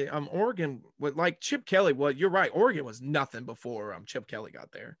down. Oregon with like Chip Kelly. Well, you're right. Oregon was nothing before Chip Kelly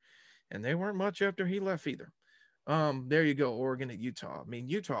got there, and they weren't much after he left either. There you go, Oregon at Utah. I mean,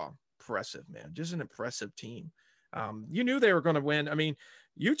 Utah, impressive, man. Just an impressive team. You knew they were going to win. I mean,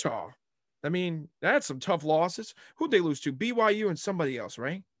 Utah. I mean, they had some tough losses. Who'd they lose to? BYU and somebody else,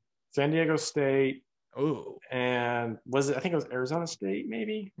 right? San Diego State. Oh, and was it? I think it was Arizona State,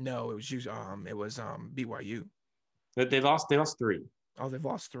 maybe. No, it was BYU. They lost 3. Oh, they've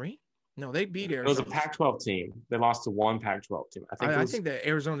lost 3? No, they beat Arizona. It was a Pac-12 team. They lost to one Pac-12 team. I think that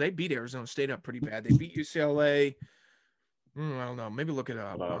Arizona, they beat Arizona State up pretty bad. They beat UCLA. I don't know. Maybe look it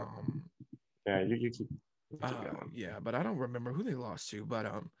up. Yeah, you keep yeah, but I don't remember who they lost to. But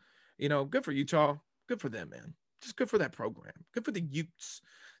good for Utah. Good for them, man. Just good for that program. Good for the Utes.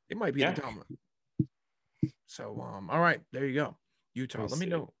 They might be the dominant. So, all right, there you go. Utah. Let me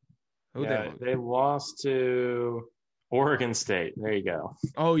know who they lost to Oregon State. There you go.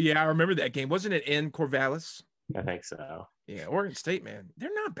 Oh yeah, I remember that game. Wasn't it in Corvallis? I think so. Yeah, Oregon State, man,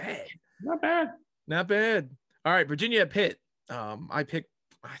 they're not bad. Not bad. All right, Virginia at Pitt. I thought,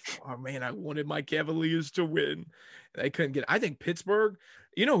 oh man, I wanted my Cavaliers to win. They couldn't get. I think Pittsburgh.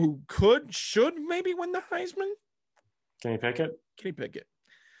 You know who should maybe win the Heisman? Kenny Pickett.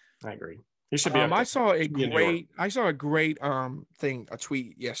 I agree. He should be. I saw a great thing, a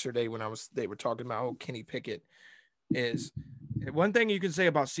tweet yesterday when they were talking about Kenny Pickett is one thing you can say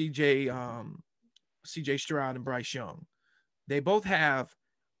about CJ Stroud and Bryce Young. They both have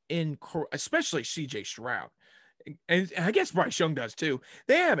especially CJ Stroud, and I guess Bryce Young does too.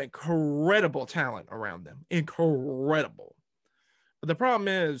 They have incredible talent around them. Incredible. But the problem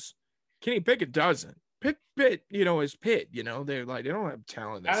is Kenny Pickett doesn't. Pitt, is Pitt. They're like, they don't have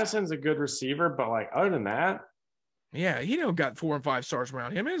talent. Addison's a good receiver, but like other than that, yeah, he don't got 4 and 5 stars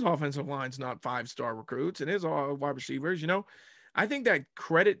around him. His offensive line's not 5-star recruits, and his wide receivers. I think that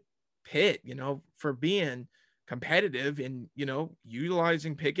credit Pitt, for being competitive and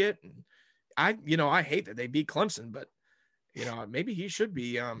utilizing Pickett. And I hate that they beat Clemson, but maybe he should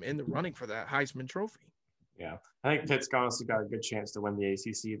be in the running for that Heisman Trophy. Yeah, I think Pitt's honestly got a good chance to win the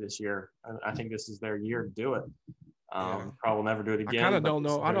ACC this year. I think this is their year to do it. Probably will never do it again. I kind of don't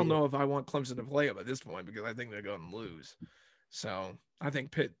know. I don't know if I want Clemson to play them at this point because I think they're going to lose. So I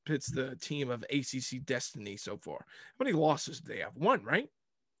think Pitt's the team of ACC destiny so far. How many losses do they have? 1, right?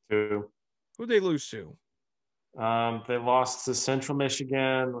 2. Who'd they lose to? They lost to Central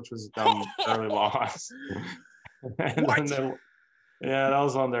Michigan, which was a dumb early loss. What? Yeah, that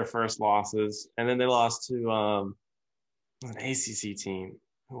was one of their first losses. And then they lost to an ACC team.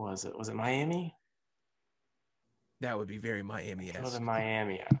 Who was it? Was it Miami? That would be very Miami-esque. It was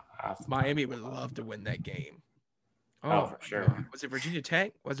Miami. Miami would love to win that game. Oh, for sure. God. Was it Virginia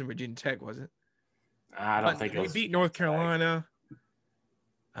Tech? Wasn't Virginia Tech, was it? I don't think it was. They beat North Carolina.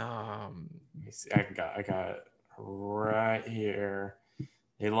 Let me see. I got it right here.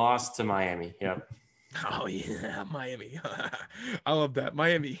 They lost to Miami. Yep. Oh yeah, Miami. I love that.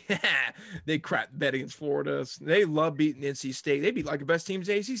 Miami. They crap bet against Florida. They love beating NC State. They beat like the best teams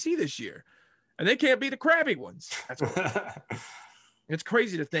in ACC this year, and they can't beat the crappy ones. That's what it's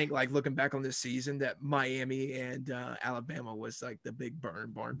crazy to think, like looking back on this season, that Miami and Alabama was like the big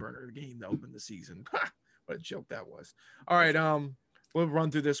barn burner game to open the season. What a joke that was. All right, we'll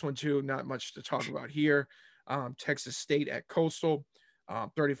run through this one too. Not much to talk about here. Texas State at Coastal,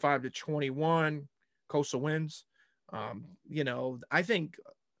 35-21. Coastal wins. I think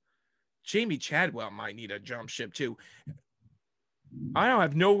Jamie Chadwell might need a jump ship too. I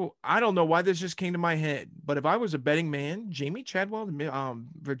don't know why this just came to my head, but if I was a betting man, Jamie Chadwell,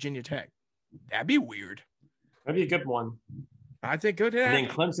 Virginia Tech, that'd be weird. That'd be a good one. I think good. And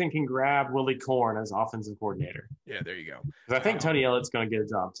then Clemson can grab Willie Korn as offensive coordinator. Yeah, there you go. Because I think Tony Elliott's going to get a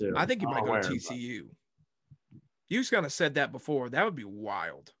job too. I think he might go to TCU. You kind of said that before. That would be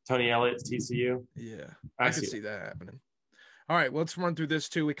wild. Tony Elliott's TCU? Yeah, I could see that happening. All right, well, let's run through this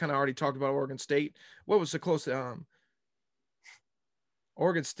too. We kind of already talked about Oregon State. What was the close?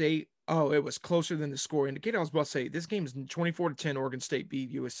 Oregon State Oh, it was closer than the score indicated. I was about to say this game is 24-10. Oregon State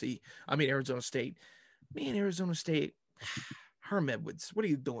beat USC. I mean Arizona State. Man, Arizona State. Herm Edwards, what are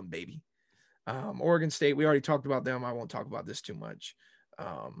you doing, baby? Oregon State, we already talked about them. I won't talk about this too much.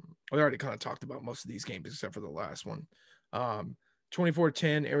 We already kind of talked about most of these games except for the last one.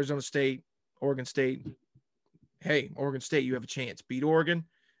 24-10, Arizona State, Oregon State. Hey, Oregon State, you have a chance. Beat Oregon,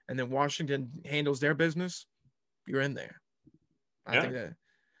 and then Washington handles their business. You're in there. I think that.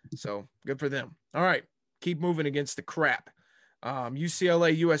 So good for them. All right, keep moving against the crap.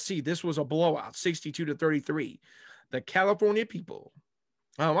 UCLA, USC. This was a blowout, 62-33. The California people.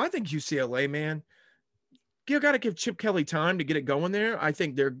 I think UCLA, man. You got to give Chip Kelly time to get it going there. I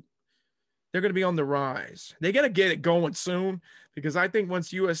think they're going to be on the rise. They got to get it going soon because I think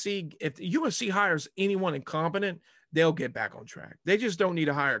once if USC hires anyone incompetent, they'll get back on track. They just don't need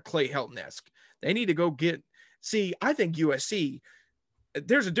to hire Clay Helton-esque. They need to go get. See, I think USC.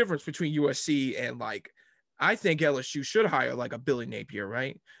 There's a difference between USC and I think LSU should hire like a Billy Napier,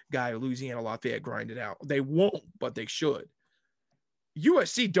 right? Guy Louisiana Lafayette grinded out. They won't, but they should.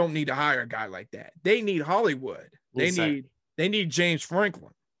 USC don't need to hire a guy like that. They need Hollywood. They need James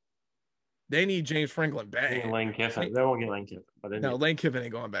Franklin. They need James Franklin bad. Lane Kiffin. They won't get Lane Kiffin. But no, Lane Kiffin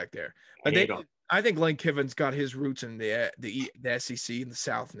ain't going back there. But I think Lane Kiffin's got his roots in the SEC in the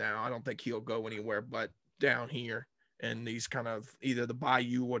South now. I don't think he'll go anywhere but down here and these kind of either the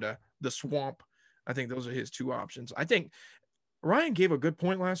Bayou or the Swamp. I think those are his two options. I think Ryan gave a good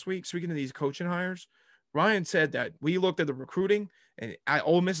point last week. Speaking of these coaching hires, Ryan said that we looked at the recruiting and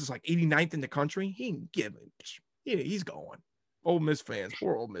Ole Miss is like 89th in the country. He ain't giving. He's going. Ole Miss fans,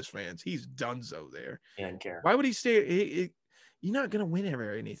 poor Ole Miss fans. He's donezo there. He doesn't care. Why would he stay? You're not going to win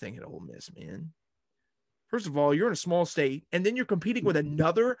ever anything at Ole Miss, man. First of all, you're in a small state, and then you're competing with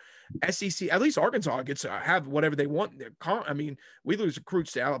another SEC. At least Arkansas gets to have whatever they want. I mean, we lose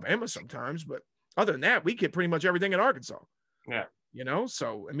recruits to Alabama sometimes, but other than that, we get pretty much everything in Arkansas. Yeah.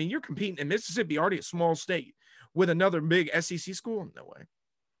 So, I mean, you're competing in Mississippi, already a small state, with another big SEC school. No way.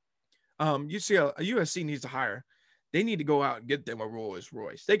 USC needs to hire. They need to go out and get them a Rolls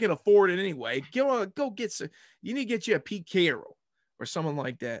Royce. They can afford it anyway. Go get some. You need to get you a Pete Carroll or someone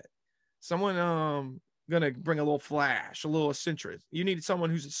like that. Someone gonna bring a little flash, a little eccentric. You need someone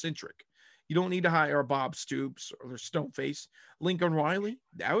who's eccentric. You don't need to hire a Bob Stoops or Stoneface. Lincoln Riley.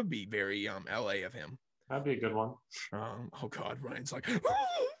 That would be very LA of him. That'd be a good one. Oh God, Ryan's like.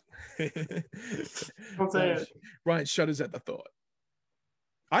 Don't say it. Ryan shudders at the thought.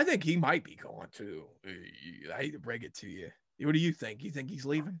 I think he might be going to. I hate to break it to you. What do you think? You think he's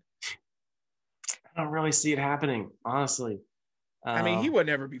leaving? I don't really see it happening, honestly. I mean, he would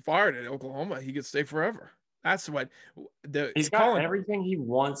never be fired at Oklahoma. He could stay forever. That's what he's got everything he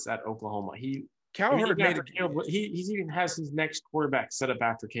wants at Oklahoma. He even has his next quarterback set up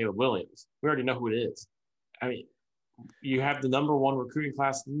after Caleb Williams. We already know who it is. I mean, you have the number one recruiting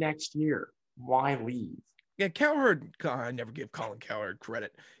class next year. Why leave? Yeah, Cowherd, I never give Colin Cowherd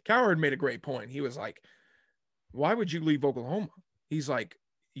credit. Cowherd made a great point. He was like, why would you leave Oklahoma? He's like,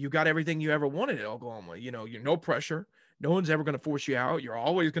 you got everything you ever wanted at Oklahoma. You're no pressure. No one's ever going to force you out. You're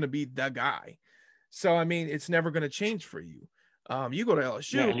always going to be the guy. So, I mean, it's never going to change for you. You go to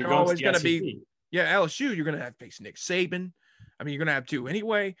LSU, you're always going to be – LSU, you're going to have to face Nick Saban. I mean, you're going to have to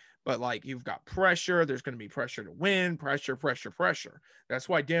anyway, but, you've got pressure. There's going to be pressure to win, pressure. That's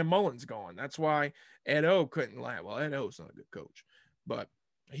why Dan Mullen's gone. That's why Ed O couldn't land. Well, Ed O's not a good coach, but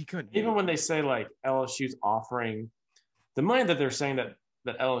he couldn't. Even when they say, LSU's offering – the money that they're saying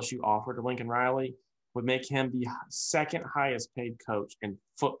that LSU offered to Lincoln Riley would make him the second highest paid coach in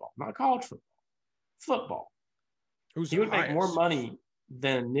football, not college football. Football. He would make more money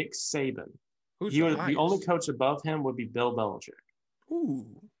than Nick Saban. The only coach above him would be Bill Belichick. Ooh.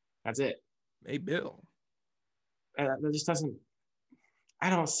 That's it. Hey, Bill. And that just doesn't – I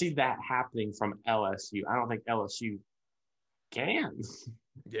don't see that happening from LSU. I don't think LSU can.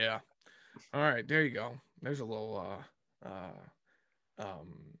 Yeah. All right, there you go. There's a little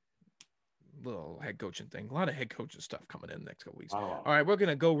head coaching thing. A lot of head coaching stuff coming in the next couple weeks. All right, we're going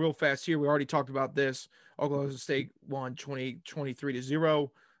to go real fast here. We already talked about this. Oklahoma State won 23-0.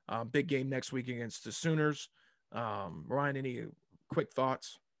 Big game next week against the Sooners. Ryan, any quick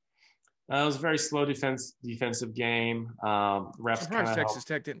thoughts? It was a very slow defensive game. Refs surprised Texas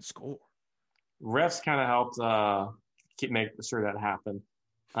Tech didn't score. Refs kind of helped keep making sure that happened.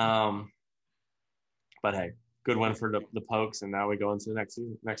 But hey, good win for the Pokes, and now we go into the next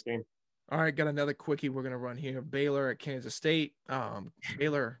game. All right, got another quickie we're going to run here. Baylor at Kansas State.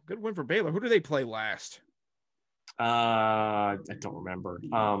 Baylor, good win for Baylor. Who do they play last? I don't remember.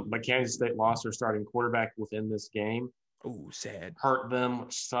 But Kansas State lost their starting quarterback within this game. Oh, sad. hurt them,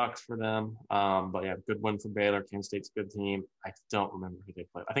 which sucks for them. But yeah, good win for Baylor. Kansas State's a good team. I don't remember who they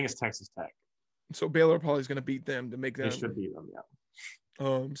played. I think it's Texas Tech. So Baylor probably is going to beat them to make They them. should beat them,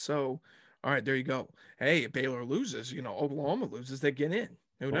 yeah. So, all right, there you go. Hey, if Baylor loses, Oklahoma loses, they get in.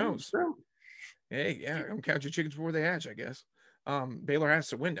 Who knows? True. Hey, yeah, don't count your chickens before they hatch, I guess. Baylor has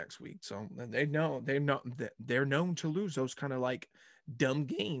to win next week, so they're known to lose those kind of like dumb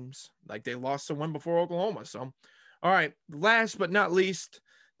games, like they lost the one before Oklahoma. So, all right, last but not least,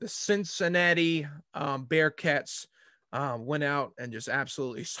 the Cincinnati Bearcats went out and just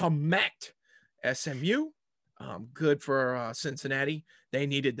absolutely smacked SMU. Good for Cincinnati. They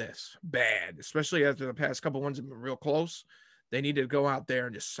needed this bad, especially after the past couple ones have been real close. They needed to go out there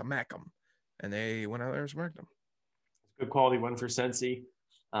and just smack them, and they went out there and smacked them. Good quality win for Cincy.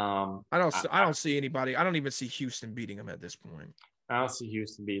 I don't see anybody. I don't even see Houston beating them at this point. I don't see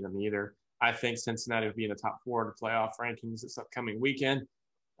Houston beating them either. I think Cincinnati will be in the top 4 of the playoff rankings this upcoming weekend,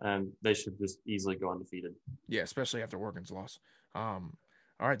 and they should just easily go undefeated. Yeah, especially after Oregon's loss. All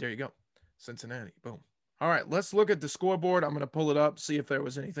right, there you go. Cincinnati, boom. All right, let's look at the scoreboard. I'm going to pull it up, see if there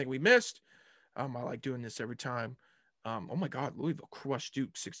was anything we missed. I like doing this every time. Oh my God, Louisville crushed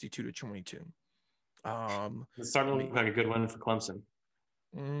Duke 62-22. It's starting to look like a good win for Clemson.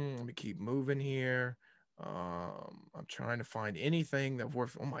 Let me keep moving here. I'm trying to find anything that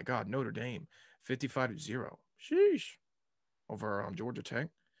worth. Oh my God, Notre Dame 55-0. Sheesh. Over Georgia Tech.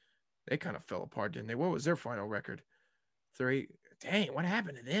 They kind of fell apart, didn't they? What was their final record? 3. Dang, what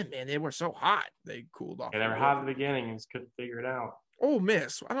happened to them, man? They were so hot. They cooled off. Yeah, they were hot at the beginning and just couldn't figure it out. Ole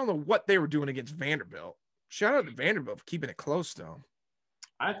Miss. I don't know what they were doing against Vanderbilt. Shout out to Vanderbilt for keeping it close, though.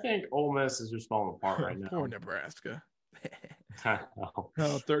 I think Ole Miss is just falling apart right now. Poor Nebraska. I know.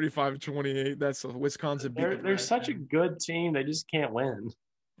 35-28. That's a Wisconsin. They're such a good team. They just can't win.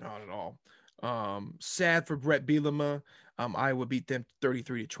 Not at all. Sad for Brett Bielema. Iowa beat them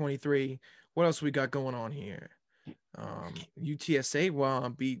 33-23. What else we got going on here?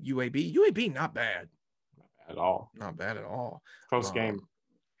 UTSA beat UAB. UAB not bad. At all. Not bad at all. Close game.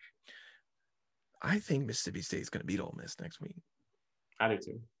 I think Mississippi State's going to beat Ole Miss next week. I do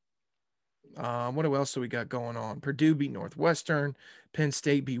too. What else do we got going on? Purdue beat Northwestern. Penn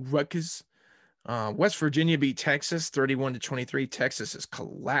State beat Rutgers. West Virginia beat Texas 31-23. Texas has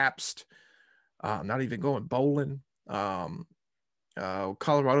collapsed. Not even going bowling. Colorado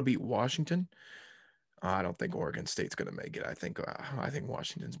beat Washington. I don't think Oregon State's going to make it. I think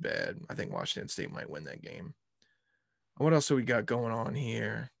Washington's bad. I think Washington State might win that game. What else do we got going on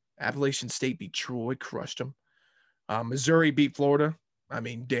here? Appalachian State beat Troy, crushed them. Missouri beat Florida. I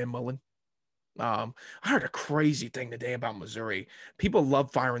mean, Dan Mullen. I heard a crazy thing today about Missouri. People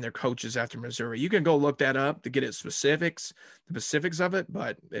love firing their coaches after Missouri. You can go look that up to get the specifics of it,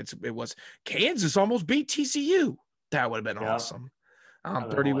 but it was Kansas almost beat TCU. That would have been awesome.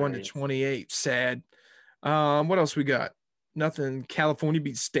 31-28. Sad. What else we got? Nothing. California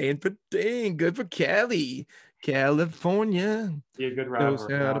beat Stanford. Dang, good for Cali. California. Be a good rivalry.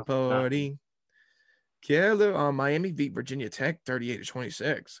 Knows how to party. Miami beat Virginia Tech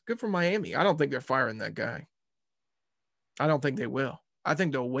 38-26. Good for Miami. I don't think they're firing that guy. I don't think they will. I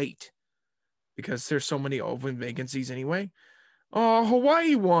think they'll wait because there's so many open vacancies anyway.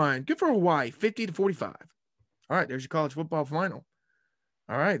 Hawaii won. Good for Hawaii, 50-45. All right, there's your college football final.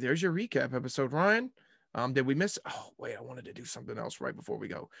 All right, there's your recap episode, Ryan. Did we miss? Oh, wait, I wanted to do something else right before we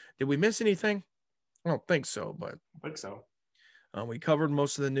go. Did we miss anything? I don't think so, but I think so. We covered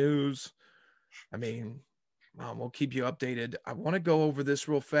most of the news. I mean, we'll keep you updated. I want to go over this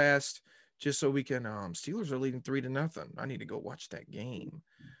real fast just so we can. Steelers are leading 3-0. I need to go watch that game.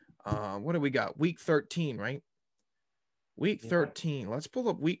 What do we got? Week 13, right? Week 13. Let's pull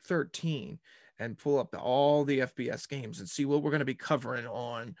up week 13 and pull up all the FBS games and see what we're going to be covering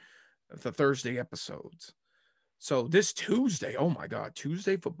on the Thursday episodes. So this Tuesday, oh my God,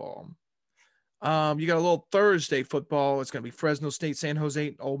 Tuesday football. You got a little Thursday football. It's going to be Fresno State, San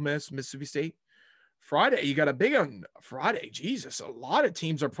Jose, Ole Miss, Mississippi State. Friday, you got a big on Friday. Jesus, a lot of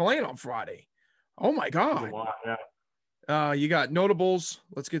teams are playing on Friday. Oh my God. You got notables.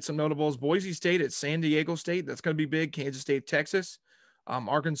 Let's get some notables. Boise State at San Diego State. That's going to be big. Kansas State, Texas.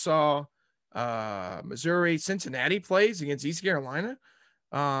 Arkansas, Missouri. Cincinnati plays against East Carolina.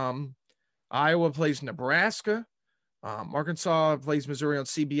 Iowa plays Nebraska. Arkansas plays Missouri on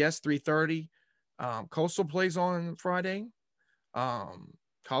CBS 3:30. Coastal plays on Friday.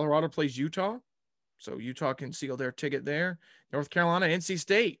 Colorado plays Utah. So Utah can seal their ticket there. North Carolina, NC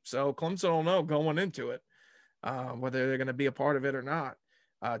State. So Clemson don't know going into it whether they're going to be a part of it or not.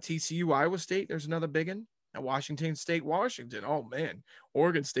 TCU, Iowa State, there's another big one. And Washington State, Washington. Oh, man.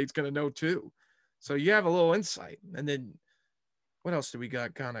 Oregon State's going to know too. So you have a little insight. And then what else do we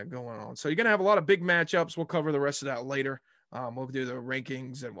got kind of going on? So you're going to have a lot of big matchups. We'll cover the rest of that later. We'll do the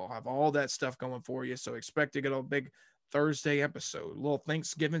rankings and we'll have all that stuff going for you. So expect to get a big Thursday episode, a little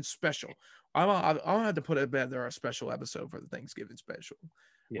Thanksgiving special. I'll have to put together a special episode for the Thanksgiving special.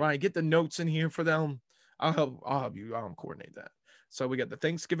 Yeah. Ryan, get the notes in here for them. I'll help you. I'll coordinate that. So we got the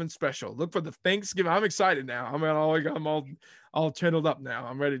Thanksgiving special. Look for the Thanksgiving. I'm excited now. I'm all channeled up now.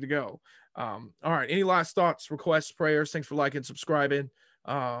 I'm ready to go. All right. Any last thoughts, requests, prayers? Thanks for liking, subscribing.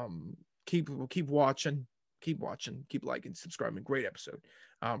 Keep watching, keep liking, subscribing. Great episode.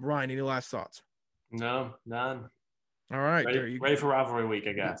 Ryan, any last thoughts? No, none. All right. Ready for rivalry week,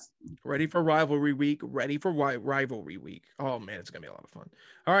 I guess. Ready for rivalry week. Rivalry week. Oh man, it's gonna be a lot of fun.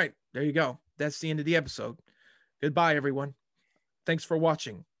 All right, there you go. That's the end of the episode. Goodbye, everyone. Thanks for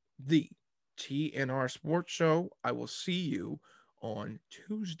watching the TNR Sports Show. I will see you on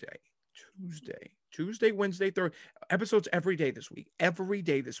Tuesday, Wednesday, Thursday. Episodes every day this week.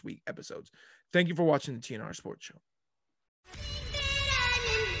 Episodes. Thank you for watching the TNR Sports Show.